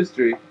our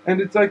industry, and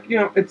it's like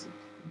it's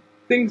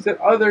things that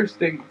other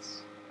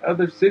states,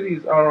 other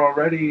cities are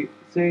already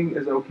saying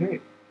is okay.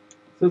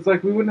 So it's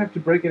like we wouldn't have to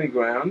break any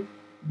ground,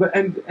 but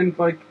and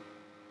like,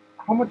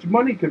 how much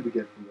money could we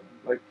get from them?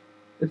 Like,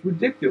 it's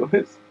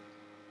ridiculous.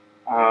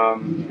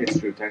 It's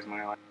true, tax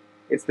money.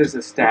 It's this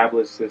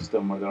established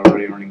system where they're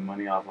already earning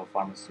money off of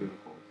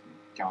pharmaceuticals and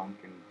junk,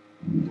 and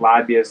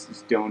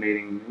lobbyists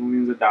donating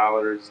millions of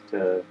dollars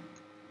to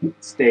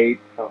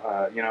state,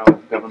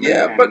 government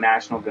and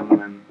national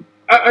government.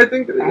 I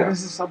think that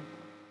this is so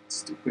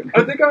stupid.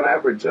 I think on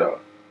average,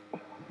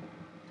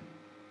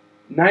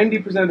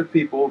 90% of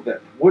people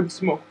that would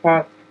smoke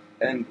pot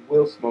and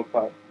will smoke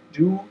pot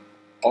do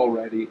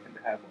already and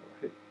have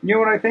already. You know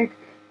what I think?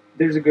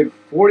 There's a good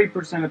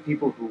 40% of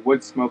people who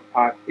would smoke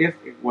pot if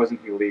it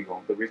wasn't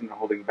illegal. The reason they're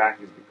holding back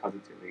is because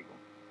it's illegal.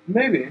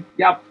 Maybe.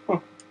 Yep.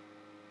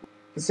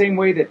 The same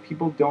way that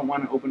people don't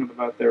want to open up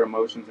about their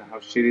emotions and how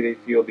shitty they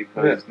feel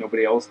because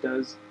nobody else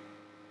does.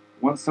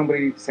 Once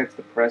somebody sets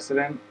the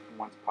precedent,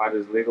 once pot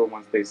is legal,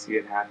 once they see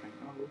it happening,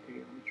 oh, okay,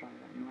 let me try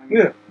that. You know what I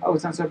mean? Yeah. Oh,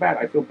 it's not so bad.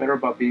 I feel better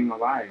about being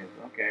alive.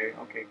 Okay,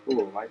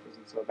 cool. Life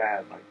isn't so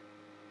bad. Like,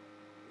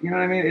 you know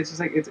what I mean? It's just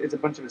like it's a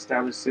bunch of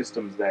established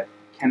systems that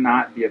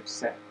cannot be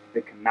upset.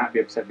 They cannot be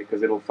upset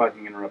because it'll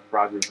fucking interrupt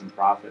progress and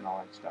profit and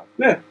all that stuff.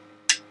 Yeah.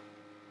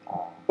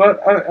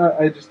 But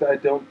I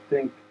don't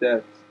think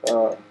that.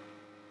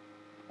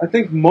 I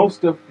think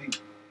most of the,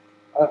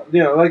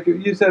 like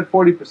you said,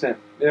 40%.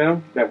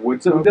 That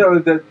would smoke?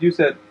 That you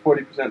said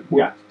 40%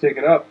 would take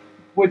it up,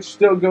 which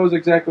still goes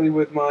exactly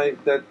with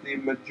that the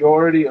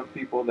majority of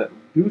people that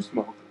do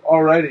smoke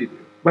already do.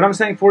 But I'm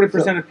saying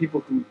 40% of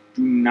people who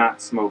do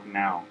not smoke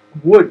now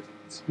would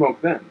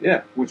smoke then,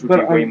 yeah. Which would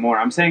be way more.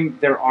 I'm saying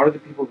there are the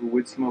people who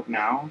would smoke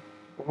now,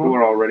 who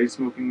are already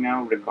smoking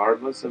now,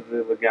 regardless of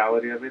the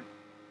legality of it,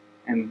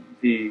 and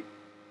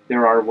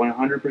there are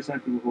 100%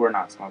 of people who are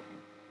not smoking.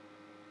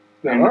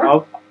 And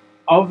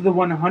of the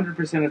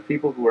 100% of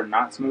people who are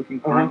not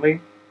smoking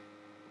currently,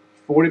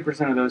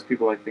 40% of those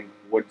people, I think,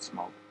 would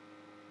smoke.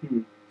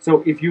 Hmm.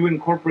 So if you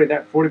incorporate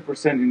that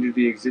 40% into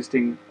the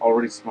existing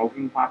already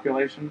smoking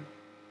population,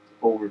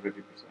 over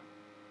 50%.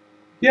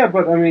 Yeah,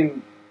 but I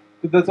mean,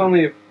 that's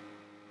only if.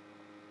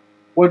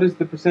 What is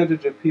the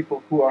percentage of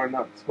people who are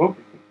not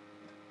smoking?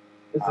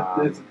 Is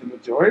it the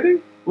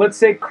majority? Let's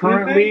say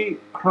currently,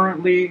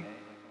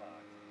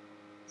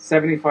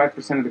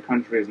 75% of the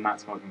country is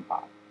not smoking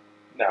pot.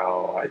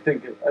 No, I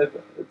think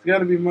it's got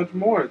to be much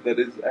more that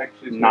is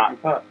actually smoking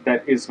pot.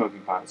 That is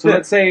smoking pot. So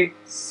let's say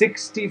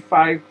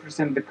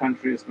 65% of the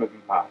country is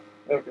smoking pot.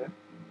 Okay.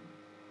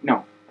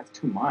 No, that's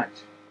too much.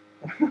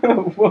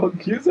 Well,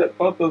 you said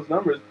both those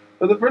numbers,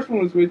 but the first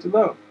one was way too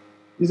low.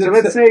 So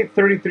let's say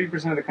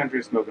 33% of the country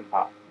is smoking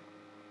pot.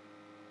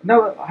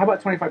 No, how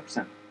about 25%?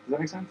 Does that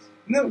make sense?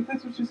 No,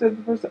 that's what you said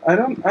the first time. I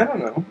don't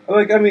know.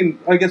 Like, I mean,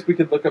 I guess we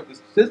could look up the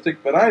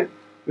statistic, but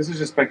this is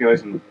just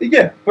speculation.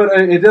 Yeah, but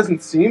it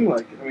doesn't seem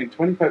like. I mean,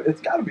 25.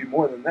 It's got to be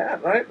more than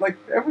that, right? Like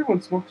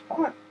everyone smokes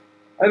pot.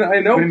 I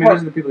know. But I mean,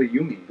 those are the people that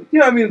you meet.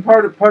 Yeah, I mean,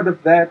 part of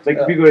that. Like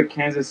if you go to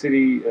Kansas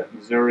City,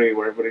 Missouri,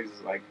 where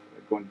everybody's like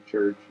going to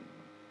church.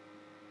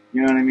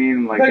 You know what I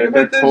mean? Like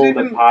they're told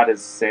that pot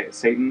is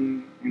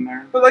Satan in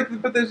there.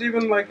 But there's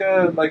even like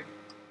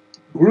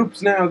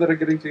groups now that are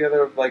getting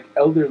together of like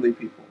elderly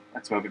people.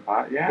 That's smoking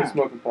pot. Yeah, they're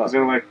smoking pot.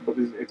 They're like, but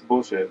it's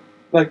bullshit.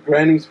 Like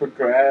Grannies for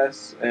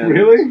Grass. And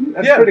really?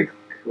 That's pretty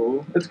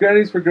cool. It's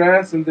Grannies for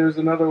Grass, and there's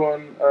another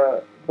one.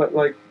 But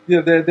like,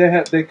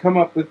 they come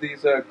up with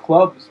these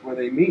clubs where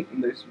they meet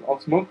and they all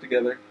smoke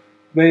together,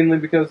 mainly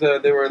because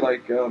they were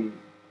like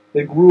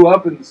they grew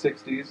up in the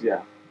 '60s.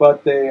 Yeah.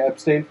 But they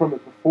abstained from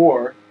it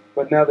before.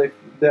 But now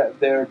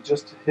they're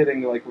just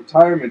hitting like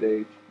retirement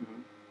age,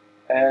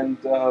 and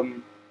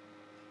so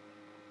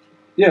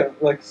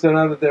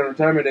now that they're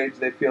retirement age,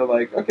 they feel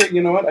like, okay,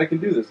 you know what, I can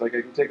do this. Like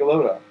I can take a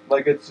load off.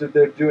 Like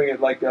they're doing it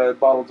like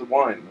bottles of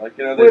wine. Like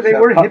they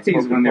were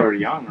hippies when they were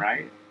young,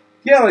 right?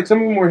 Yeah, like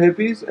some of them were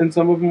hippies and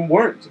some of them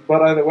weren't.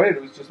 But either way,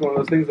 it was just one of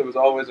those things that was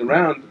always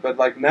around. But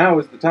like now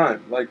is the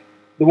time. Like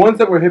the ones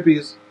that were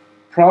hippies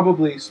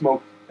probably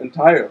smoked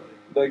entirely,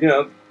 like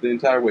the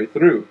entire way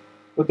through.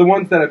 But the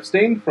ones that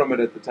abstained from it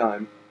at the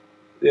time,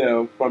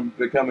 from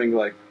becoming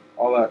like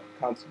all that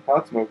constant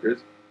pot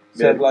smokers,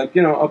 said like,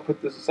 I'll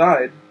put this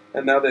aside,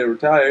 and now they're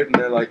retired, and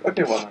they're like,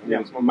 okay, well,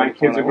 my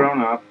kids are grown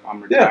up,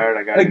 I'm retired,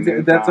 I got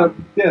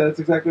that's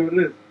exactly what it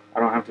is. I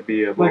don't have to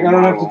be a I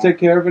don't have to take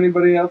care of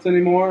anybody else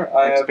anymore.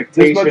 I have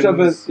this much of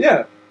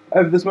I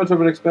have this much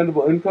of an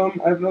expendable income.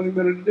 I have nothing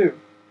better to do.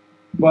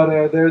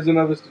 But there's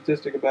another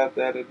statistic about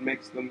that. It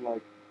makes them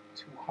like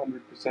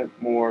 200%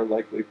 more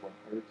likely for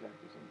a heart attack.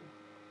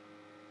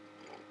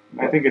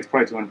 I think it's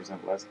probably 200%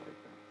 less like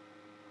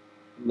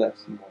that.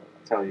 Less and more.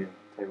 Tell you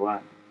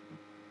what.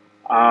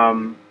 I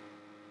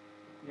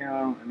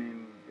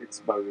mean, it's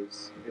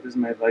bogus. It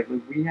doesn't matter. Like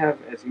we have,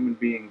 as human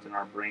beings in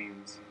our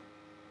brains,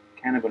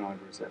 cannabinoid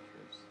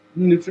receptors.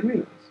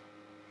 Neutrominas.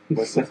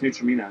 What's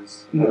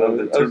neutrominas?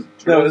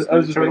 I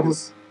was just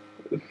turtles.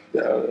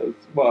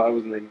 Well, I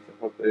wasn't making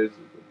stuff up there,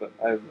 but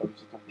I was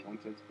just talking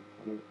nonsense.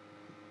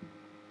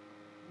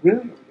 Really?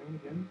 Are we doing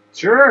it again?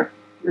 Sure.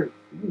 You're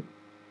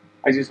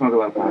I do smoke a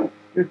lot of pot.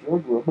 You're a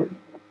drug lord.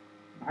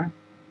 Huh?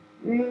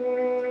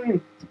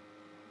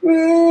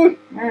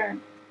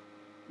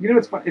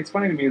 It's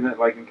funny to me that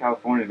like in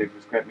California they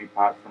prescribe me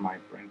pot for my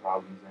brain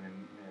problems, and in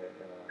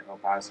El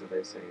Paso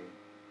they say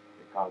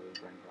it causes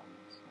brain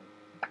problems.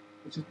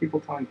 It's just people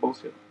telling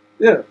bullshit.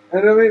 Yeah,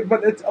 and I mean,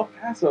 but it's El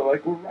Paso.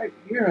 Like we're right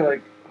here.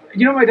 Like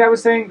my dad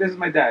was saying. This is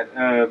my dad.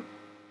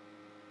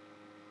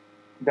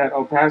 That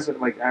El Paso,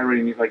 like I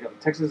already knew, like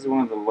Texas is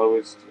one of the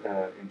lowest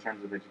in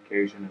terms of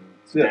education and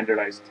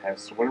standardized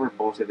tests, or whatever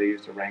bullshit they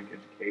use to rank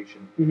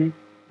education. Mm-hmm.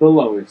 The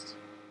lowest,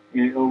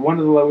 one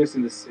of the lowest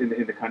in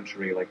the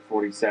country, like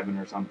 47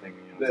 or something.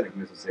 It's like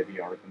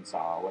Mississippi,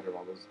 Arkansas, whatever,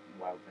 all those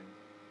wild things.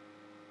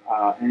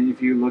 And if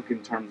you look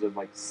in terms of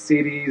like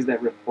cities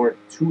that report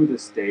to the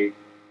state,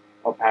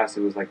 El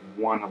Paso is like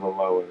one of the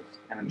lowest,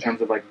 and in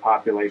terms of like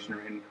population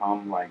or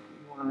income, like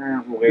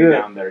we're way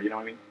down there. You know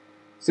what I mean?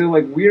 So,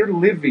 like, we're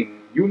living,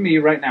 you and me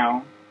right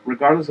now,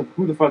 regardless of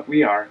who the fuck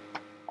we are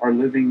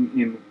living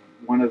in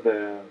one of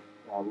the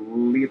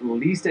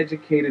least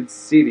educated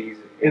cities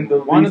in the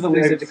one of the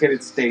least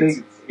educated states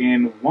in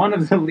one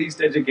of the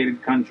least educated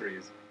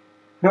countries.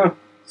 Huh.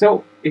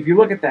 So if you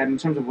look at that in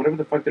terms of whatever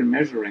the fuck they're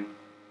measuring,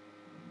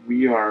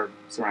 we are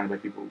surrounded by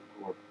people who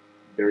are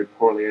very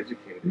poorly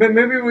educated.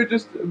 Maybe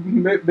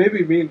maybe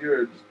me and you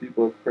are just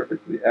people of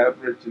perfectly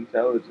average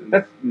intelligence.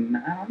 I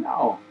don't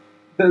know.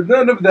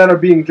 None of that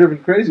are being driven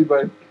crazy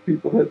by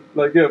people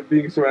that,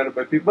 being surrounded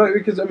by people.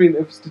 Because, I mean,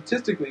 if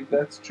statistically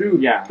that's true,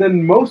 then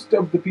most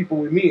of the people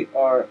we meet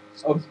are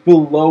of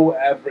below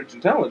average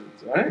intelligence,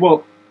 right?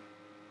 Well,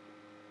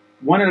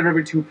 1 out of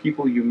every 2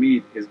 people you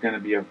meet is going to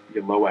be of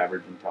below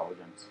average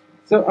intelligence.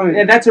 So, I mean,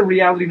 and that's a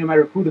reality no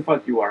matter who the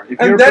fuck you are. If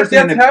and that's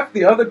half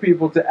the other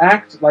people to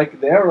act like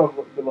they're of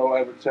below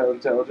average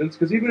intelligence,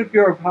 because even if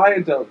you're of high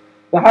intelligence,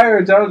 the higher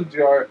intelligence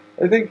you are,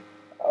 I think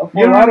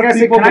for a lot of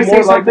people, the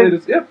more likely it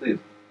is. Yeah, please.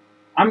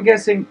 I'm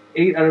guessing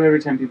 8 out of every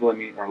 10 people I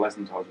meet are less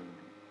intelligent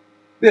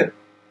than me.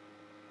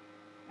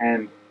 Yeah.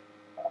 And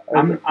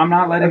I'm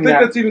not letting I think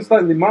that's even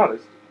slightly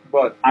modest,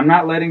 but I'm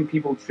not letting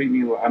people treat me.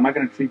 I'm not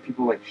going to treat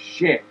people like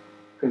shit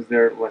because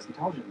they're less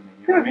intelligent than me.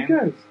 You know what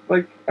I mean?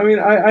 Like, I mean,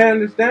 I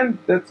understand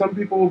that some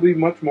people will be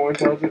much more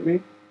intelligent than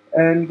me,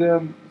 and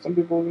some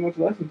people will be much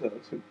less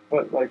intelligent.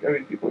 But, like, I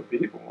mean, people are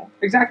people.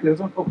 Exactly.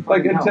 That's what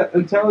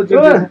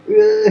intelligence.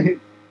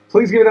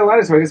 Please give me that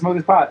lighter so I can smoke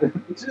this pot.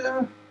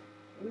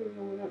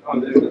 Oh,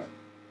 there it is.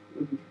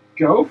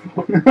 Go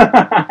for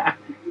it.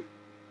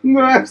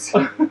 Nice.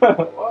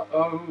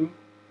 Uh-oh.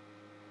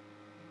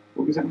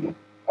 What was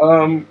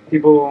that?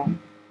 People.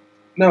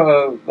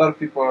 No, a lot of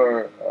people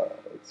are.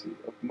 Let's see,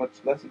 of much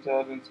less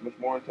intelligence, much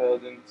more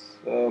intelligence.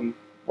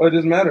 Well, it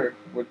doesn't matter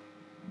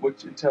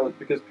which intelligence,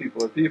 because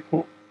people are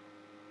people.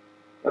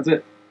 That's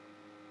it.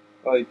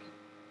 Like,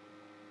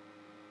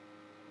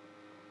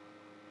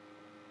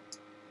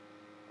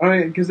 I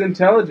mean, because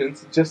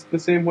intelligence, just the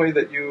same way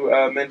that you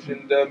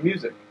mentioned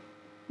music.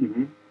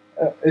 Mm-hmm.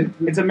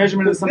 It's a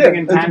measurement of something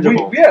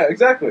intangible. Yeah,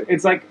 exactly.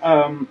 It's like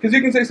because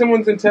you can say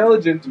someone's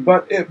intelligent,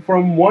 but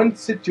from one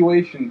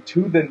situation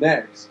to the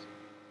next,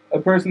 a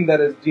person that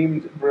is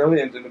deemed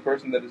brilliant and a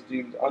person that is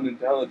deemed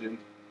unintelligent,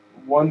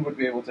 one would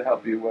be able to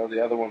help you while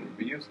the other one would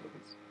be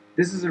useless.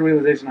 This is a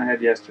realization I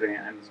had yesterday,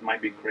 and this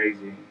might be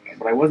crazy,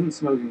 but I wasn't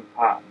smoking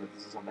pot, but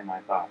this is something I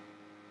thought.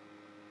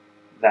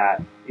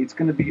 That it's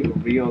going to be a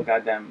real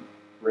goddamn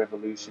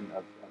revolution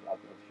of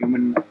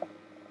human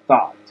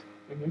thought.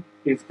 Mm-hmm.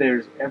 If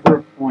there's ever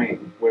a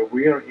point where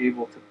we are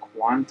able to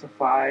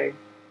quantify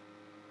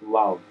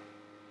love.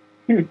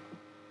 Think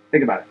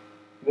about it.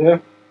 Yeah.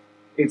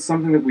 It's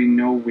something that we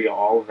know we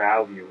all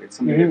value. It's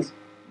something that's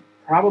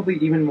probably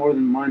even more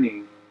than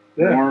money.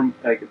 Yeah. More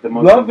like the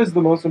most. Love is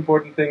the most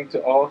important thing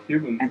to all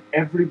humans, and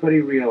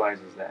everybody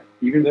realizes that.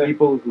 Even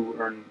people who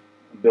earn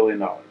 $1 billion.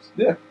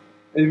 Yeah.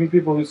 Even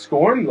people who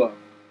scorn love.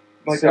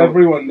 Like,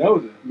 everyone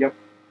knows it. Yep.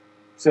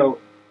 So,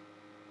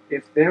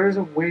 if there is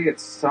a way at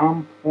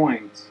some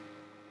point,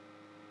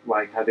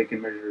 like how they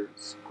can measure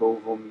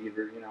Scoville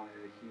meter, the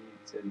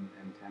heat and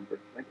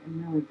temperature, like a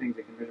million things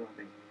they can measure on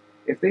things.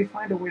 If they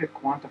find a way to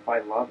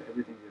quantify love,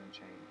 everything's going to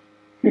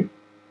change.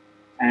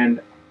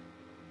 And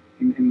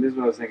this is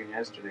what I was thinking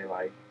yesterday.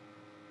 Like,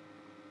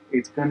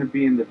 it's going to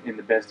be in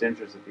the best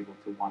interest of people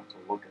to want to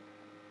look at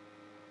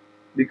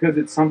that, because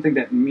it's something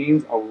that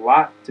means a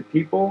lot to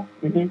people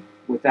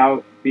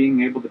without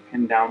being able to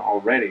pin down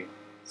already.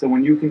 So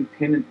when you can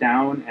pin it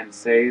down and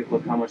say,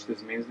 "Look how much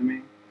this means to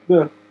me,"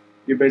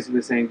 you're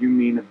basically saying you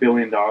mean $1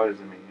 billion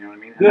to me. You know what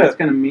I mean? And that's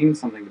going to mean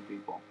something to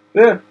people.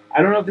 Yeah.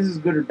 I don't know if this is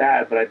good or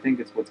bad, but I think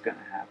it's what's going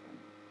to happen.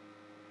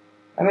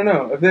 I don't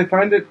know if they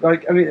find it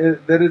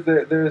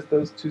there is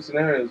those two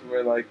scenarios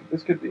where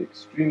this could be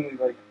extremely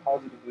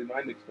positively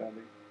mind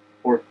expanding,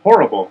 or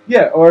horrible.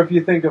 Yeah, or if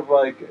you think of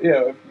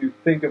if you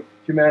think of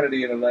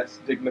humanity in a less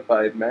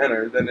dignified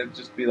manner, then it'd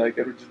just be it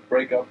would just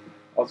break up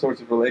all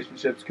sorts of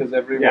relationships because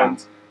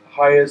everyone's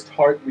highest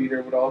heart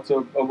meter would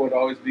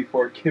always be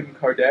for Kim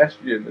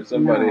Kardashian or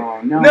somebody.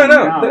 No,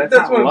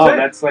 that's what I'm saying.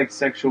 That's like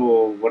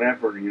sexual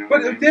whatever,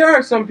 But there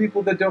are some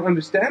people that don't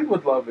understand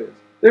what love is.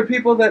 There are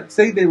people that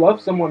say they love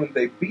someone and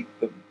they beat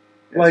them.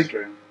 That's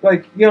true.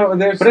 There's.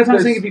 But that's what I'm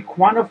saying. If you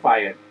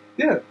quantify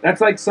it,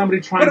 that's like somebody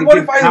trying to. But what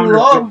if I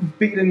love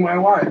beating my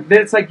wife?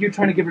 Then it's like you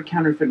trying to give her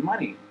counterfeit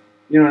money.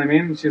 You know what I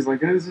mean? And she's like,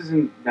 "This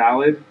isn't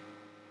valid."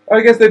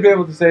 I guess they'd be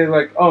able to say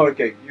 "Oh,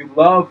 okay, you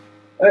love."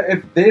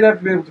 If they'd have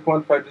to be able to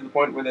quantify to the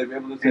point where they'd be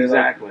able to say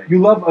exactly, you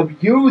love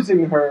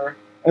abusing her,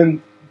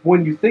 and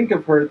when you think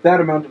of her,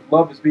 that amount of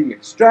love is being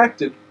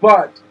extracted,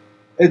 but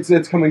it's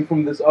coming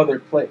from this other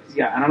place.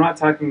 Yeah, and I'm not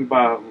talking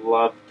about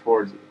love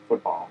towards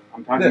football.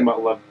 I'm talking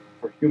about love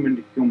for human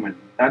to human.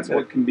 That's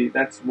what can be.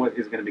 That's what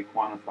is going to be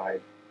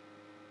quantified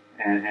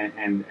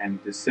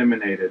and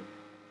disseminated.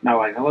 Not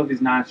like I love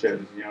these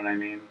nachos. You know what I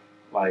mean?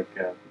 Who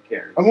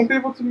cares? I won't be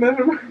able to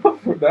measure my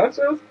love for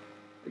nachos.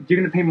 You're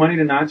going to pay money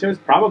to nachos?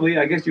 Probably.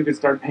 I guess you could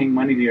start paying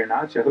money to your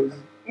nachos.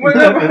 Well,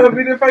 no, I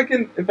mean, if I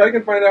can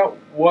find out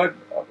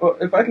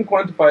if I can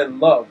quantify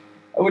love,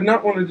 I would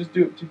not want to just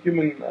do it to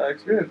human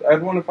experience.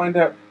 I'd want to find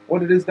out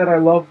what it is that I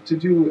love to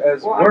do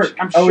as work.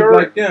 I'm sure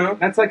I would,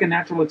 that's like a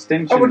natural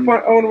extension. I would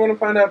want to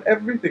find out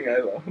everything I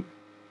love.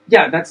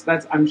 Yeah, that's.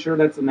 I'm sure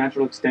that's a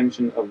natural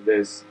extension of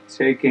this,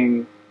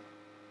 taking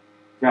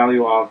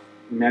value off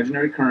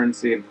imaginary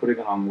currency and putting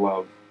it on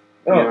love.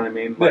 You know what I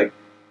mean? Like,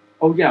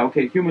 oh yeah,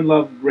 okay, human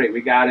love, great,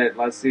 we got it.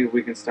 Let's see if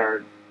we can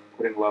start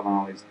putting love on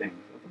all these things.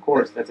 Of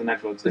course, that's a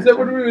natural extension. Is that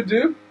what we would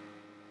do?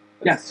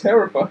 That's yes.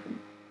 Terrifying.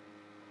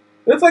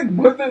 That's like,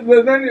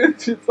 then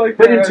it's like.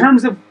 But in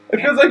terms of, it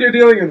feels like you're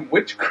dealing in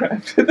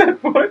witchcraft at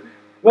that point.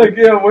 Like,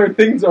 where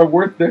things are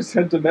worth their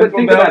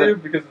sentimental value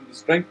because of the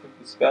strength of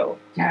the spell.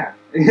 Yeah.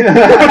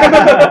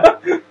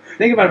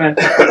 Think about it,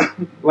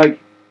 man. Like,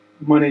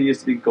 money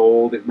used to be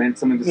gold. It meant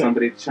something to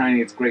somebody. It's shiny.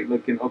 It's great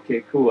looking.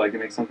 Okay, cool. I can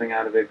make something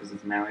out of it because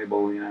it's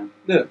malleable,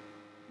 Yeah.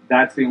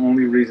 That's the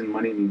only reason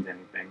money means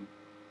anything.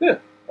 Yeah.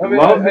 I mean,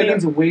 love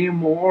means way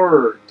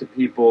more to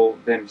people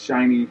than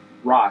shiny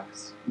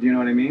rocks. Do you know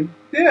what I mean?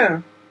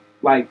 Yeah.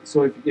 Like,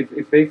 so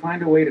if they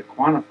find a way to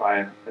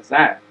quantify it, that's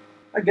that.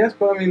 I guess,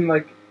 but I mean,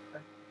 like,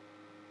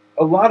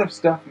 a lot of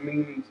stuff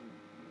means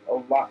a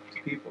lot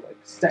to people. Like,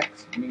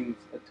 sex means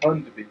a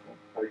ton to people.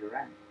 Oh, you're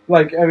right.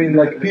 Like, I mean,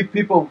 like,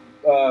 people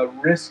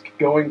risk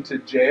going to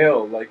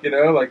jail. Like,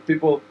 like,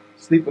 people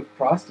sleep with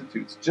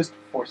prostitutes just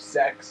for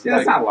sex. Yeah,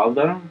 like, that's not love,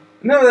 though.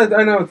 No,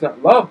 I know it's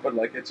not love, but,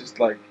 like, it's just,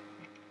 like,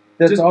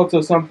 that's also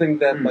something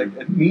that, like,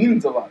 it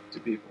means a lot to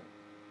people.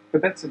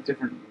 But that's a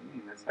different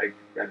meaning. That's, like,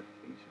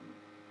 gratification.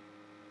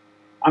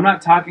 I'm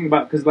not talking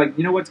about, because, like,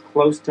 what's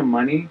close to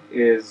money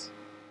is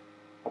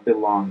a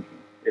belonging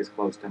is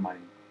close to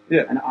money.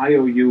 Yeah. An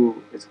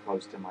IOU is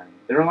close to money.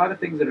 There are a lot of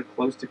things that are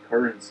close to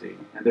currency,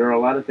 and there are a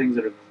lot of things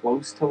that are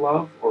close to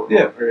love, or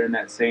in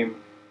that same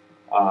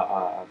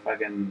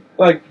fucking...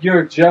 Like,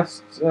 you're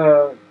just,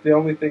 the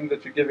only thing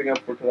that you're giving up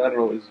for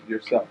collateral is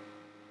yourself.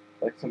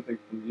 Like, something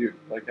from you.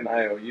 Like an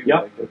IOU.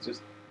 Yep. Like,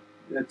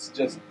 it's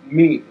just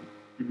me.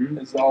 Mm-hmm.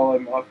 Is all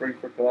I'm offering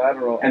for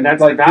collateral. And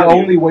that's like the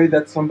only way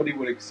that somebody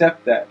would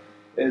accept that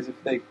is if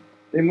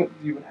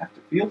you would have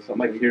to feel something.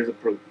 Like, here's a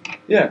proof.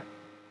 Yeah.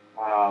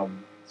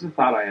 It's a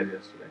thought I had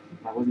yesterday.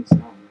 I wasn't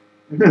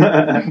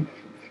stoned.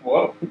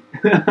 Whoa.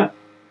 I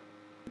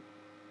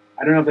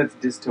don't know if that's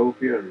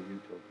dystopia or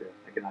utopia.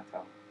 I cannot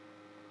tell.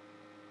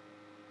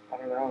 I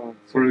don't know.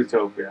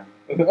 Fruitopia.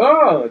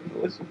 Oh,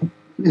 delicious.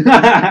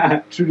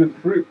 True to the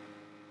fruit.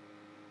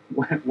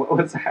 What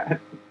was that?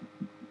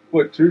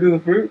 What, true to the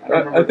fruit?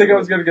 I think I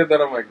was going to get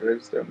that on my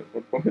gravestone at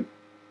one point.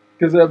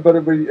 Because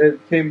it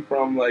came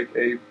from, like,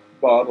 a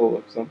bottle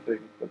of something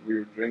that we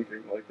were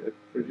drinking, like a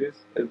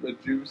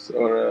juice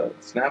or a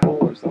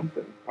Snapple or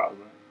something.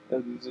 Probably.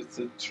 And it just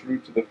said true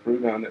to the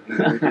fruit on it, and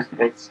then we just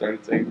both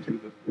started saying true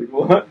to the fruit a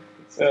lot.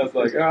 And I was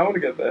like, I want to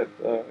get that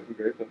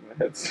engraved on my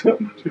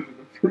headstone, true to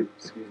the fruit.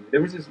 Excuse me.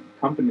 There was this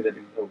company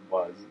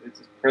it's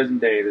this present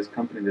day, this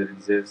company that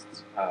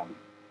exists,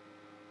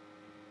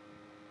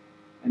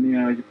 and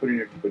you put in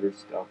your Twitter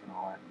stuff and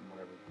all that and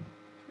whatever.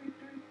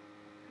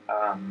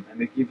 And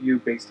they give you,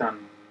 based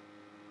on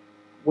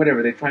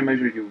whatever, they try and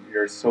measure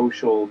your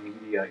social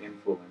media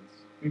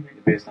influence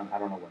based on, I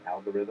don't know what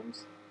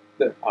algorithms.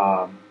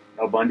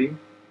 Al Bundy,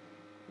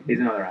 he's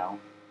another Al.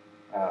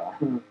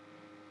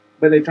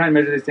 But they try and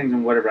measure these things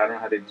and whatever. I don't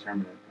know how they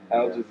determine it.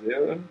 Al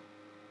Jazeera?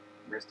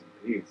 Rest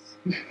in peace.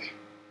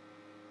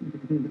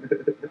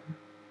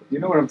 You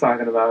know what I'm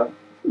talking about?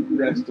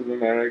 Rest of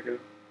America.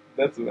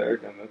 That's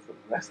American. That's the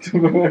rest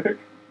of America.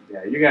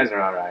 Yeah, you guys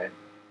are alright.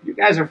 You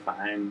guys are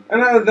fine.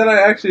 And then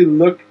I actually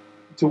look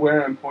to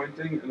where I'm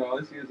pointing, and all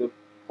I see is a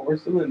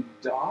porcelain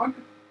dog.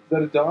 Is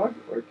that a dog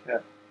or a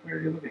cat? Where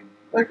are you looking?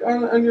 Like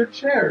on your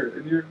chair,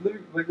 in your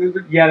living. Like there's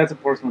a. Yeah, that's a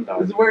porcelain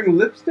dog. Is it wearing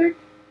lipstick?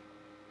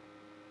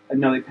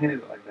 No, they painted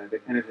it like that. They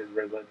painted his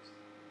red lips.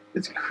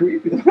 It's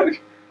creepy. Look.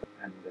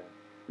 And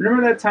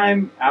remember that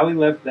time Allie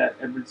left that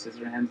Edward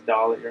Scissorhands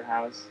doll at your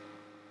house?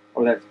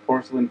 Or that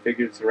porcelain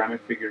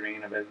ceramic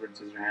figurine of Edward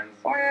Scissorhands.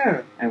 Oh,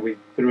 yeah. And we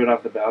threw it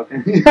off the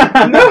balcony. No,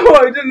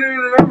 I didn't even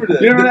remember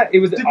that. You remember that?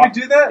 Did we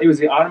do that? It was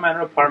the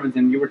Automatic Apartments,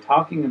 and you were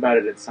talking about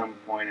it at some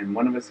point, and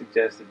one of us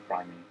suggested,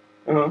 probably me,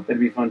 that it'd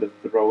be fun to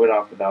throw it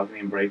off the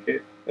balcony and break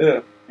it.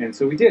 Yeah. And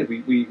so we did.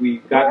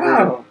 We got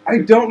her. I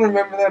don't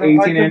remember that.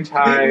 18-inch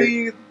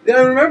high. Yeah,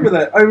 I remember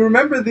that. I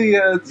remember the.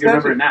 You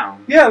remember it now?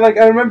 Yeah, like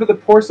I remember the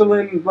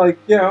porcelain, like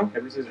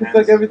it's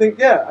like everything.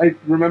 Yeah, I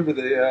remember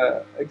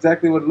the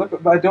exactly what it looked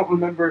like, but I don't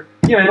remember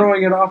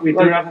throwing it off. We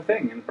threw it off the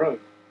thing and it broke.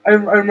 I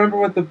remember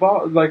what what the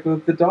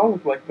doll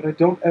looked like, but I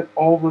don't at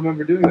all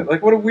remember doing that.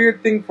 Like, what a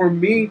weird thing for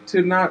me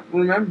to not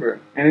remember.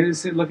 And it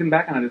is, looking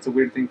back on it, it's a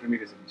weird thing for me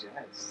to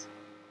suggest.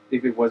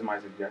 If it was my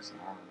suggestion,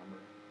 I don't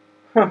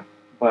remember. Huh.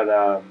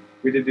 But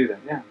we did do that.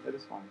 Yeah, that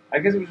is fun. I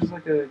guess it was just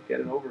like a get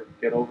over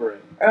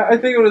it. I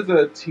think it was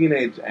a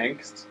teenage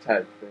angst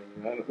type thing.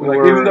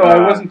 Even though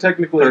I wasn't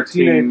technically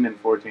 13 and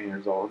 14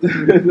 years old.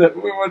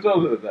 We're much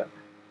older than that.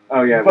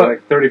 Oh yeah, but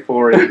like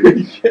 34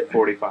 and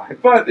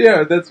 45. But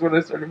yeah, that's when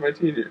I started my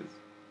teen years.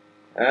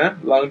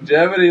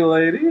 Longevity,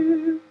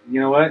 ladies.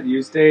 You know what?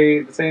 You stay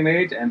the same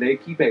age, and they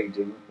keep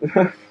aging.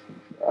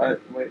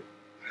 Wait.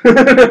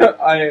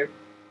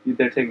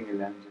 They're taking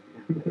advantage of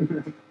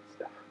you.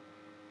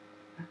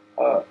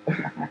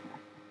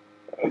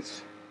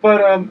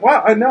 But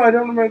wow, I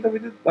don't remember that we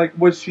did. Like,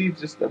 was she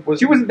just?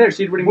 She wasn't there.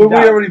 She'd already were moved we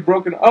out. already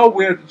broken? Oh,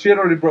 she had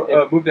already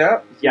moved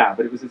out. Yeah,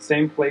 but it was the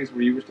same place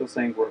where you were still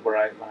staying when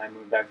I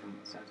moved back from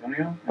San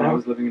Antonio, and I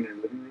was living in your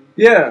living room.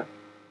 Yeah.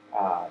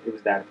 It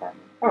was that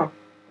apartment. Oh,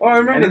 I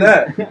remember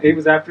that. It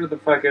was after the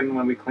fucking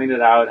when we cleaned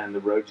it out and the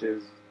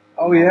roaches.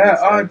 Oh yeah.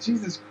 Oh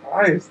Jesus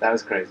Christ. That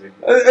was crazy.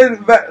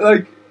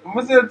 Like,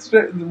 was it?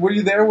 Were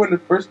you there when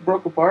it first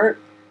broke apart?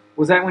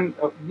 Was that when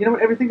you know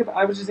what everything about?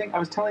 I was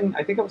telling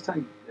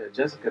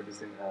Jessica this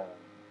thing a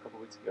couple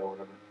weeks ago or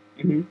whatever.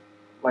 Mm-hmm.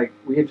 Like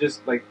we had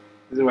just like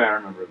this is the way I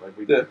remember it. Like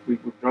we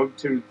drove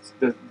to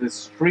the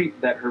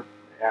street that her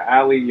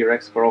Allie, your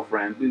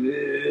ex-girlfriend,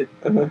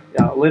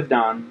 lived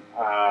on.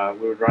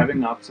 We were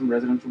driving up some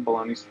residential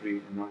Bologna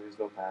Street in Northeast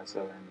El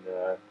Paso,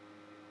 and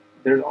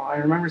I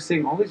remember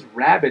seeing all these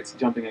rabbits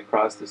jumping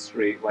across the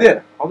street.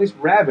 Like, all these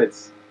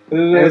rabbits.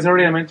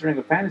 I'm entering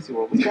a fantasy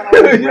world. What's going on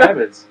with these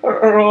rabbits?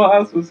 Her whole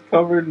house was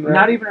covered in rabbits.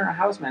 Not even her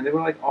house, man. They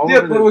were like all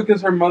over the...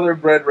 because her mother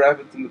bred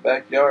rabbits in the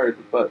backyard,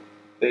 but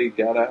they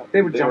got out.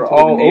 They would jump to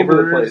all the neighbors,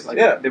 over the place.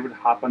 Like, they would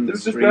hop on the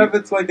street. There's just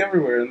rabbits like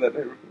everywhere in that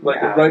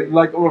neighborhood.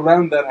 Like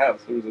around that house.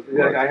 There was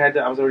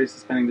I was already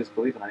suspending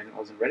disbelief, and I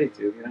wasn't ready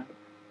to, you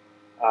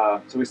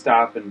know. So we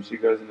stop, and she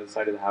goes into the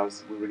side of the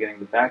house. We were getting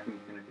the vacuum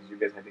cleaner because you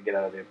guys had to get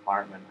out of the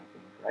apartment, I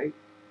think, right?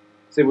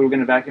 So we were going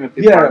to vacuum up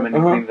the apartment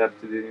and clean it up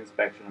to do the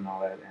inspection and all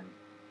that. And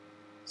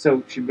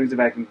so she brings the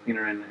vacuum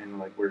cleaner in, and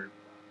like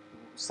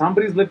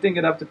somebody's lifting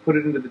it up to put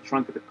it into the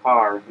trunk of the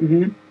car,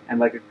 and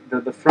like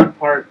the front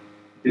part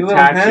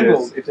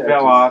detaches, it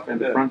fell off,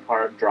 and the front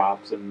part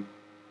drops. And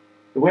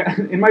the way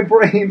in my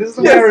brain, this is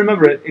the way I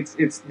remember it. It's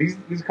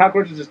these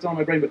cockroaches are still in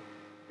my brain, but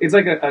it's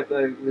like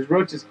these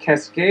roaches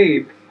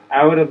cascade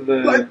out of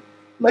the.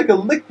 Like a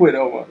liquid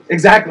almost.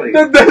 Exactly.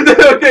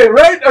 Okay,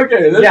 right?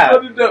 Okay.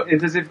 That's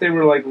it's as if they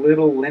were like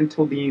little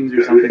lentil beans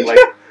or something. Like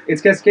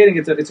it's cascading.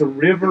 It's a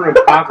river of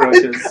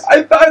cockroaches.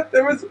 I thought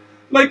there was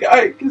like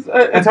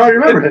that's how I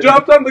remember it.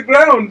 Dropped on the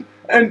ground,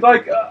 and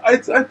like I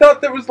thought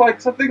there was like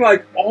something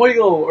like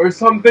oil or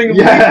something.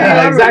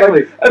 Yeah,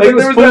 exactly. Like it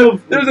was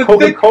there was a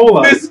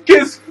Coca-Cola,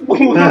 viscous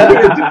fluid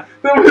that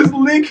was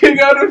leaking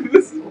out of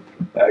this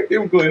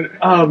vacuum cleaner.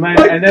 Oh man!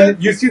 Like, and then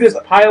you see this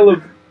pile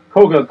of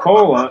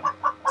Coca-Cola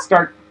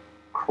start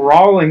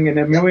crawling in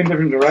a million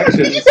different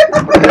directions.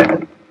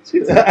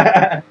 This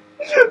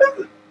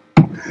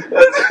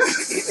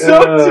is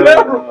so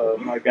terrible. Oh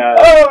my god.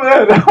 Oh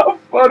man, how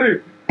funny.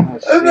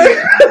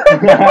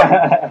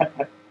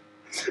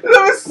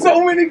 There was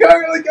so many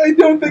cockroaches. Like, I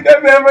don't think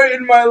I've ever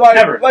in my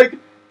life, like,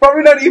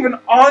 probably not even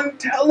on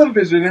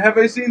television, have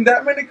I seen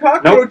that many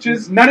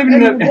cockroaches not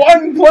even in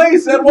one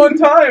place at one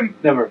time.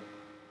 Never.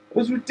 It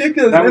was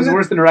ridiculous. That was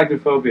worse than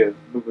arachnophobia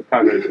with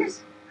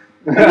cockroaches.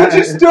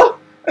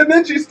 And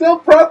then she still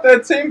brought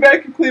that same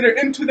vacuum cleaner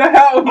into the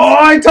house. Oh,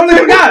 I totally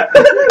forgot.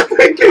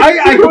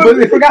 I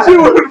completely forgot. She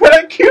would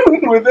vacuum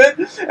with it,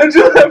 and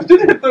she left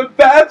it in the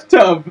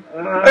bathtub.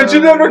 And she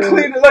never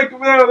cleaned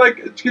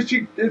it, because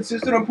she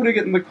insisted on putting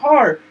it in the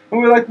car.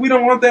 And we're like, we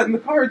don't want that in the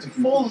car. It's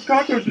full of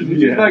cockroaches. And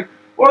she's like,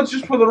 well, it's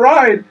just for the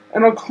ride,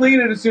 and I'll clean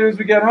it as soon as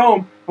we get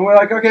home. And we're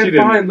like, okay,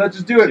 fine, let's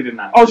just do it. She did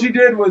not. All she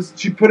did was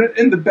she put it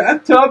in the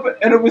bathtub,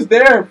 and it was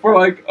there for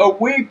like a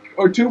week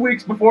or 2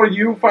 weeks before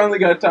you finally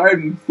got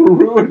tired and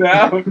threw it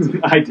out.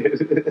 I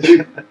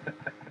did.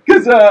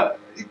 Because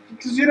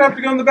you'd have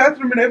to go in the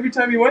bathroom, and every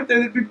time you went there,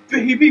 there'd be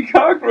baby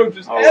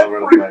cockroaches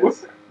everywhere. Over the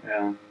place.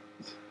 Yeah.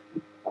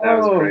 That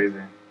was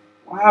crazy.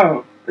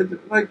 Wow.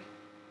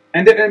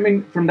 And I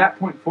mean, from that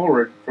point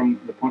forward, from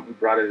the point we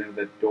brought it into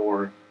the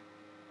door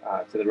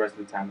to the rest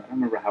of the time, I don't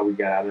remember how we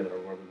got out of there or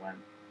where we went.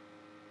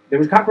 There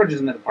was cockroaches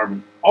in that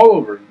apartment all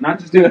over. Not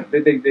just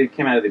they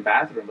came out of the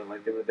bathroom, but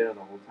like they were there the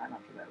whole time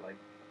after that. Like,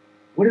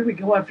 where did we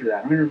go after that?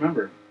 I don't even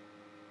remember.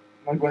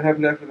 Like, what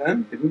happened after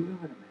then? Did we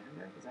move with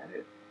Amanda? Was that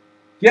it?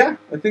 Yeah,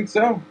 I think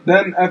so.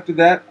 Then after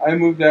that, I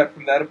moved out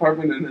from that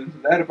apartment and into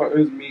that apartment.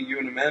 It was me, you,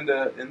 and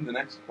Amanda in the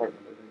next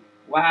apartment, I think.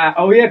 Wow.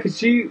 Oh yeah,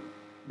 because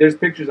there's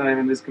pictures I have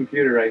in this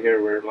computer right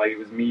here where like it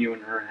was me, you,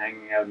 and her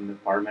hanging out in the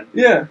apartment.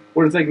 Yeah.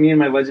 Where it's like me in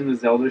my Legend of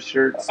Zelda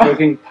shirt,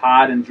 smoking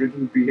pot and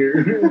drinking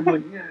beer.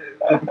 Like,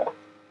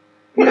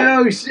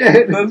 no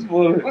shit. That's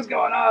funny. What's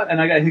going on?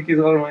 And I got hickeys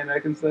all over my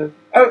neck and stuff.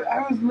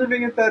 I was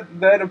living at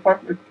that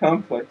apartment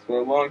complex for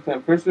a long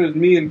time. First it was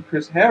me and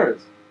Chris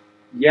Harris.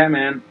 Yeah,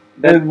 man.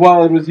 And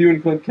while it was you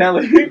and Clint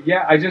Kelly.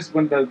 Yeah, I just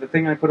went the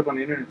thing I put up on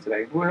the internet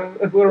today.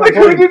 Like,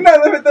 who did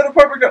not live at that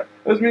apartment?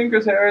 It was me and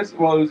Chris Harris.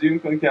 Well, it was you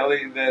and Clint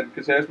Kelly. Then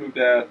Chris Harris moved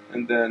out,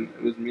 and then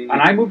it was me.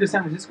 And I moved to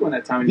San Francisco in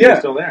that time, and you were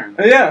still there.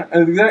 Yeah,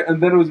 and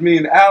then it was me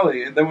and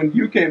Allie. And then when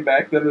you came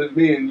back, then it was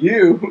me and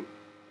you.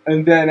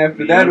 And then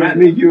after that, it was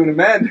me, you, and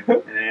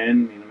Amanda.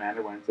 And me and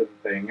Amanda went to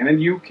the thing. And then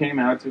you came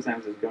out to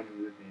San Francisco and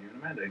lived with me and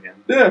Amanda again.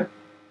 Yeah.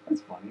 That's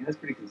funny. That's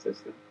pretty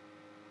consistent.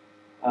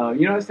 You know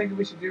what I was thinking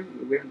we should do?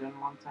 We haven't done it in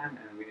a long time,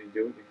 and we need to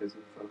do it because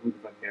who the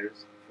fuck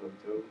cares?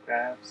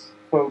 Photographs.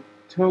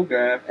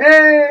 Photograph.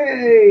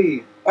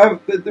 Hey!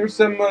 There's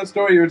some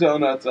story you were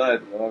telling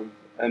outside,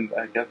 and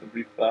I got the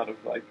brief thought of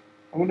like,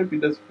 I wonder if he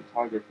does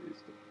photography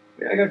stuff.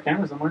 Yeah, I got a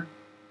camera somewhere.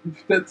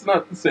 That's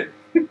not the same.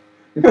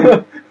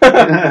 No.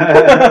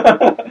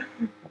 I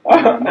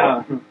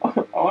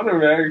wonder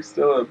if Eric's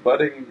still a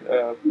budding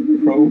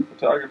pro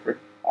photographer.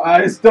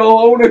 I still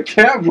own a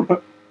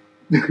camera.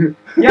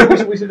 Yeah,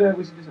 we should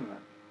do some of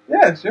that.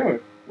 Yeah, sure.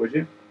 Would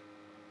you?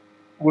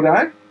 Would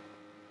I?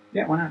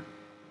 Yeah, why not?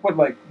 What,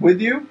 like with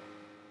you?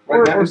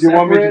 Or do you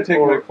want me to take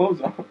or, my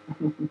clothes off?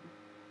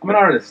 I'm an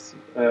artist,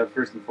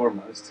 first and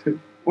foremost.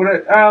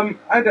 Would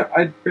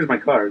Here's my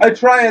card. I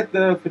try at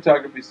the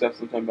photography stuff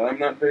sometimes, but I'm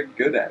not very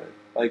good at it.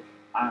 Like,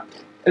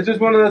 it's just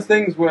one of those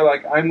things where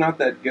like I'm not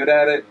that good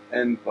at it,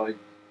 and like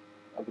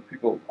other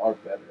people are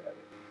better at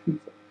it.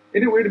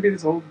 Isn't it weird to be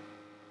this old?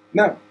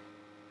 No.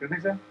 You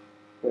think so?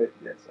 Wait,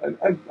 yes. I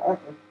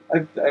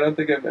don't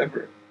think I've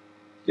ever.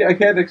 Yeah, I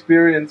can't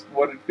experience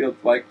what it feels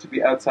like to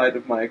be outside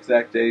of my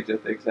exact age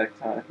at the exact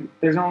time.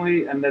 There's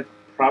only, and that's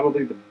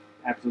probably the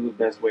absolute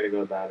best way to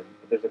go about it.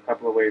 But there's a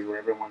couple of ways where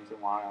every once in a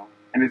while,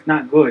 and it's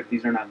not good.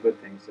 These are not good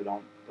things. So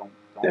don't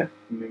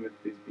mimic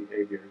these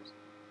behaviors.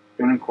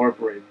 Don't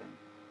incorporate them.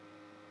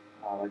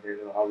 Like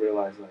I'll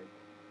realize like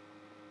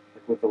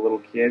with the little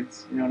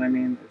kids, you know what I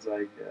mean? It's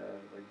like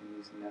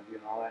niece and nephew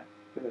and all that.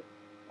 Good.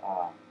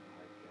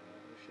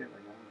 Shit,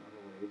 like I don't know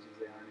what ages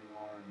they are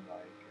anymore, and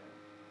like,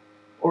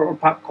 or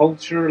pop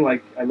culture.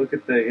 Like I look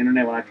at the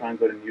internet when I try and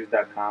go to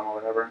news.com or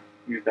whatever,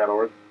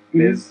 news.org,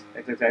 biz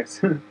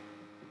xxx.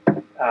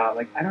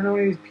 Like I don't know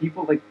any of these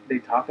people. Like they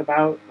talk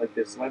about like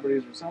the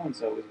celebrities or so and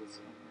so is what these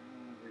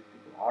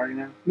people are, you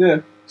know?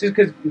 Yeah. Just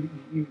because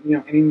you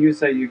know any news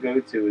site you go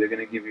to, they're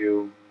going to give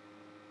you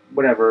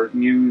whatever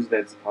news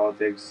that's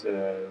politics,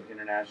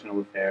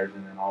 international affairs,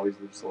 and then always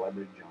the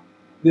celebrity junk.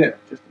 You know? Yeah.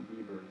 Justin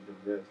Bieber is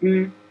doing this.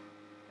 Mm-hmm.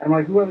 I'm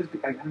like, who are these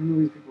people? Like, I don't know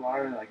who these people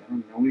are. Like, I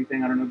don't know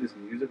anything. I don't know this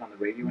music on the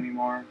radio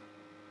anymore.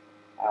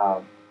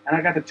 And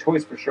I got the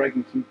choice for sure I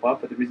can keep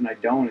up, but the reason I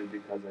don't is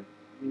because, like,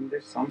 I mean,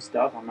 there's some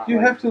stuff I'm not. You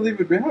have to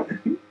leave it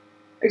behind.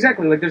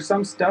 Exactly. Like, there's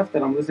some stuff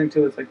that I'm listening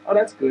to that's like, oh,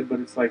 that's good,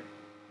 but it's like,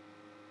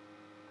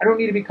 I don't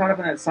need to be caught up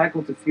in that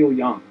cycle to feel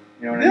young.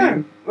 You know what I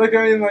mean? Like,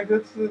 I mean, like,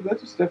 that's the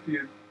stuff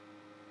you.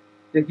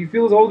 Like, you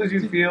feel as old as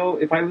you feel.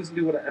 If I listen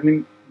to what I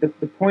mean, the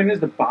point is,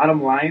 the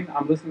bottom line,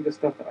 I'm listening to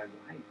stuff that I like.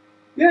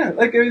 Yeah,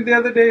 like I mean, the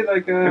other day,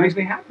 like it makes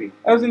me happy.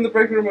 I was in the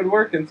break room at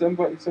work, and some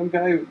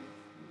guy,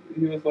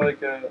 he was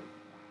like, he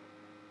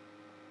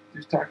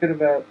was talking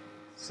about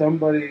some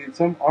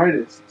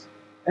artist,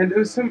 and it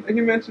was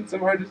he mentioned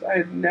some artist I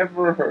had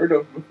never heard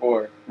of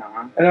before,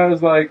 and I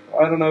was like,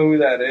 I don't know who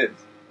that is,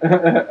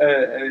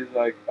 and he's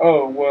like,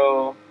 oh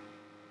well,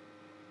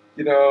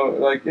 you know,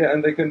 like yeah,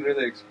 and they couldn't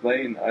really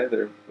explain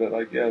either, but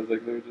like yeah, it was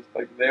like they were just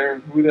like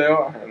they're who they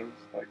are, and I was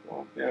just like,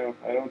 well, yeah,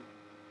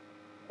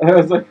 I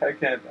was like, I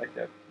can't keep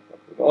up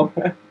with all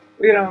that.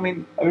 Well, you know, I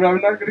mean, I'm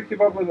not going to keep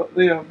up with,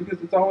 you know,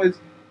 because it's going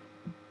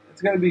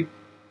to be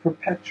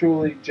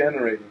perpetually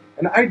generating.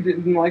 And I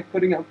didn't like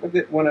putting up with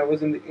it when I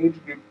was in the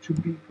age group to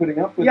be putting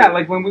up with it. Yeah,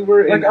 like when we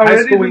were in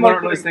high school, we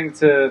weren't listening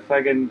to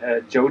fucking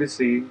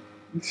Jodeci.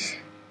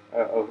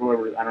 Or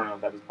whoever, I don't know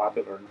if that was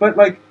popular. But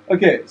like,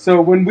 okay,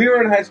 so when we were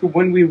in high school,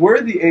 when we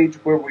were the age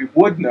where we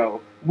would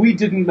know, we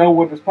didn't know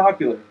what was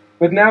popular.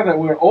 But now that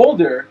we're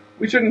older,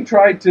 we shouldn't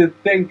try to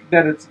think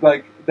that it's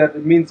like, that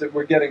it means that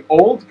we're getting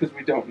old because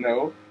we don't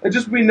know. It's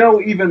just we know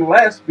even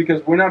less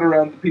because we're not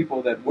around the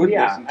people that would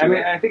listen to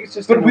it. I think it's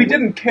just... But we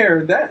didn't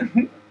care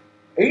then.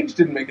 Age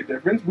didn't make a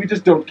difference. We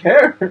just don't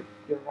care.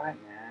 You're right,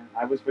 man.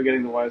 I was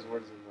forgetting the wise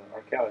words of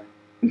R. Kelly.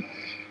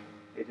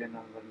 Age ain't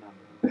nothing but a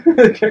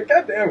number.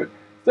 God damn it.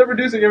 Stop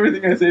reducing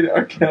everything I say to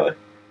R. Kelly.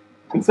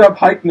 And stop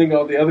heightening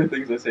all the other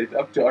things I say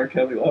up to R.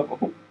 Kelly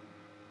level.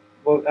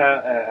 Well,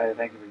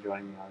 thank you for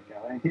joining me, R.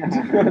 Kelly.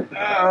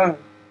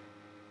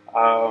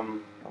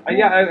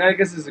 I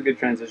guess this is a good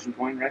transition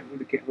point, right? Who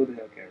the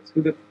hell cares?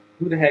 Who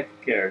the heck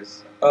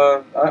cares?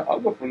 I'll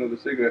go for another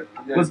cigarette.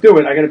 Yeah. Let's do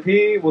it. I gotta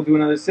pee. We'll do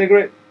another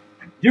cigarette.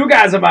 You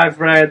guys are my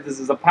friends. This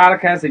is a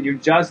podcast that you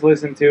just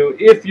listened to.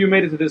 If you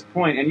made it to this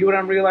point, and you know what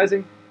I'm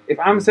realizing? If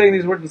I'm saying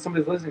these words and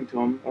somebody's listening to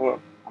them,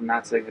 I'm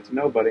not saying it to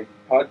nobody.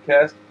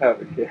 Podcast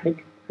powder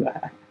keg.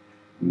 The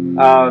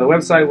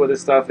website where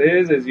this stuff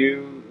is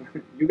you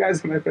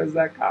guys are my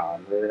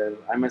friends.com.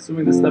 I'm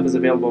assuming this stuff is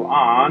available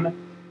on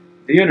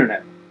the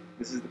internet.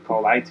 This is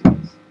called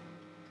iTunes.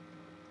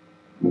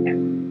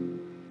 And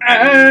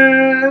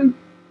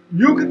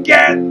you can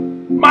get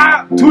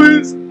my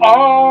tweets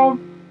on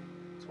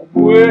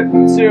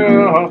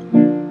Twitter.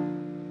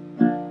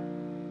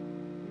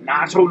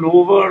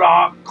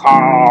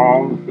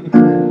 NachoNova.com.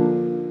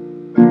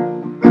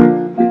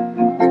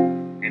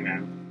 Hey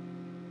man,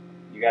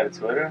 you got a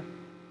Twitter?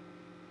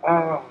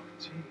 Oh,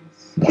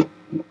 jeez.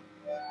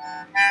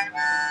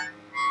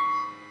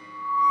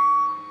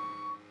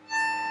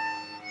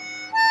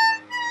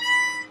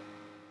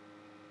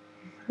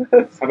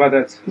 How about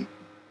that?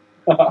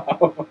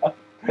 How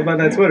How about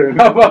that Twitter?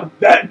 How about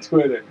that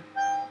Twitter?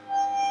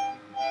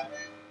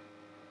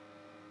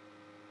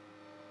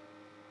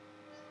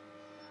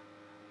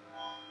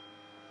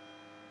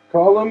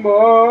 Columbo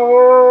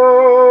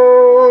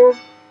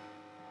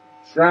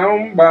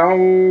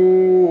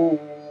Traumbaum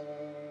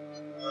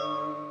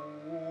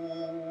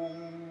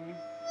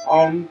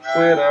on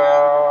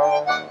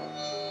Twitter.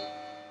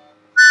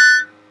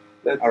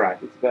 That's, all right.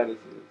 That's bad as it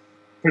is.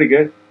 Pretty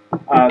good.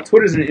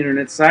 Twitter's an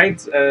internet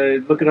site.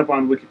 Look it up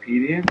on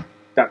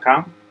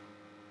wikipedia.com.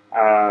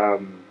 I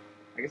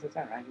guess that's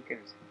that, right? Who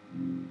cares?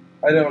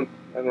 I don't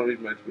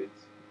read my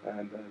tweets, and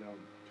I don't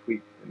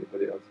tweet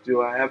anybody else.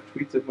 Do I have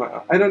tweets of my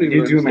own? I don't even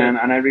You do, understand.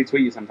 man, and I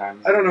retweet you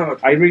sometimes. I don't know how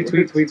to I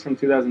retweet tweets from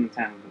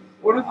 2010.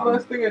 What was the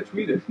last thing I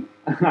tweeted?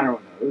 I don't know.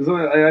 It was,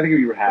 I think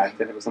you were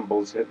hacked and it was some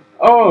bullshit.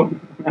 Oh,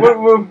 what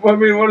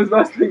is the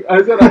last thing?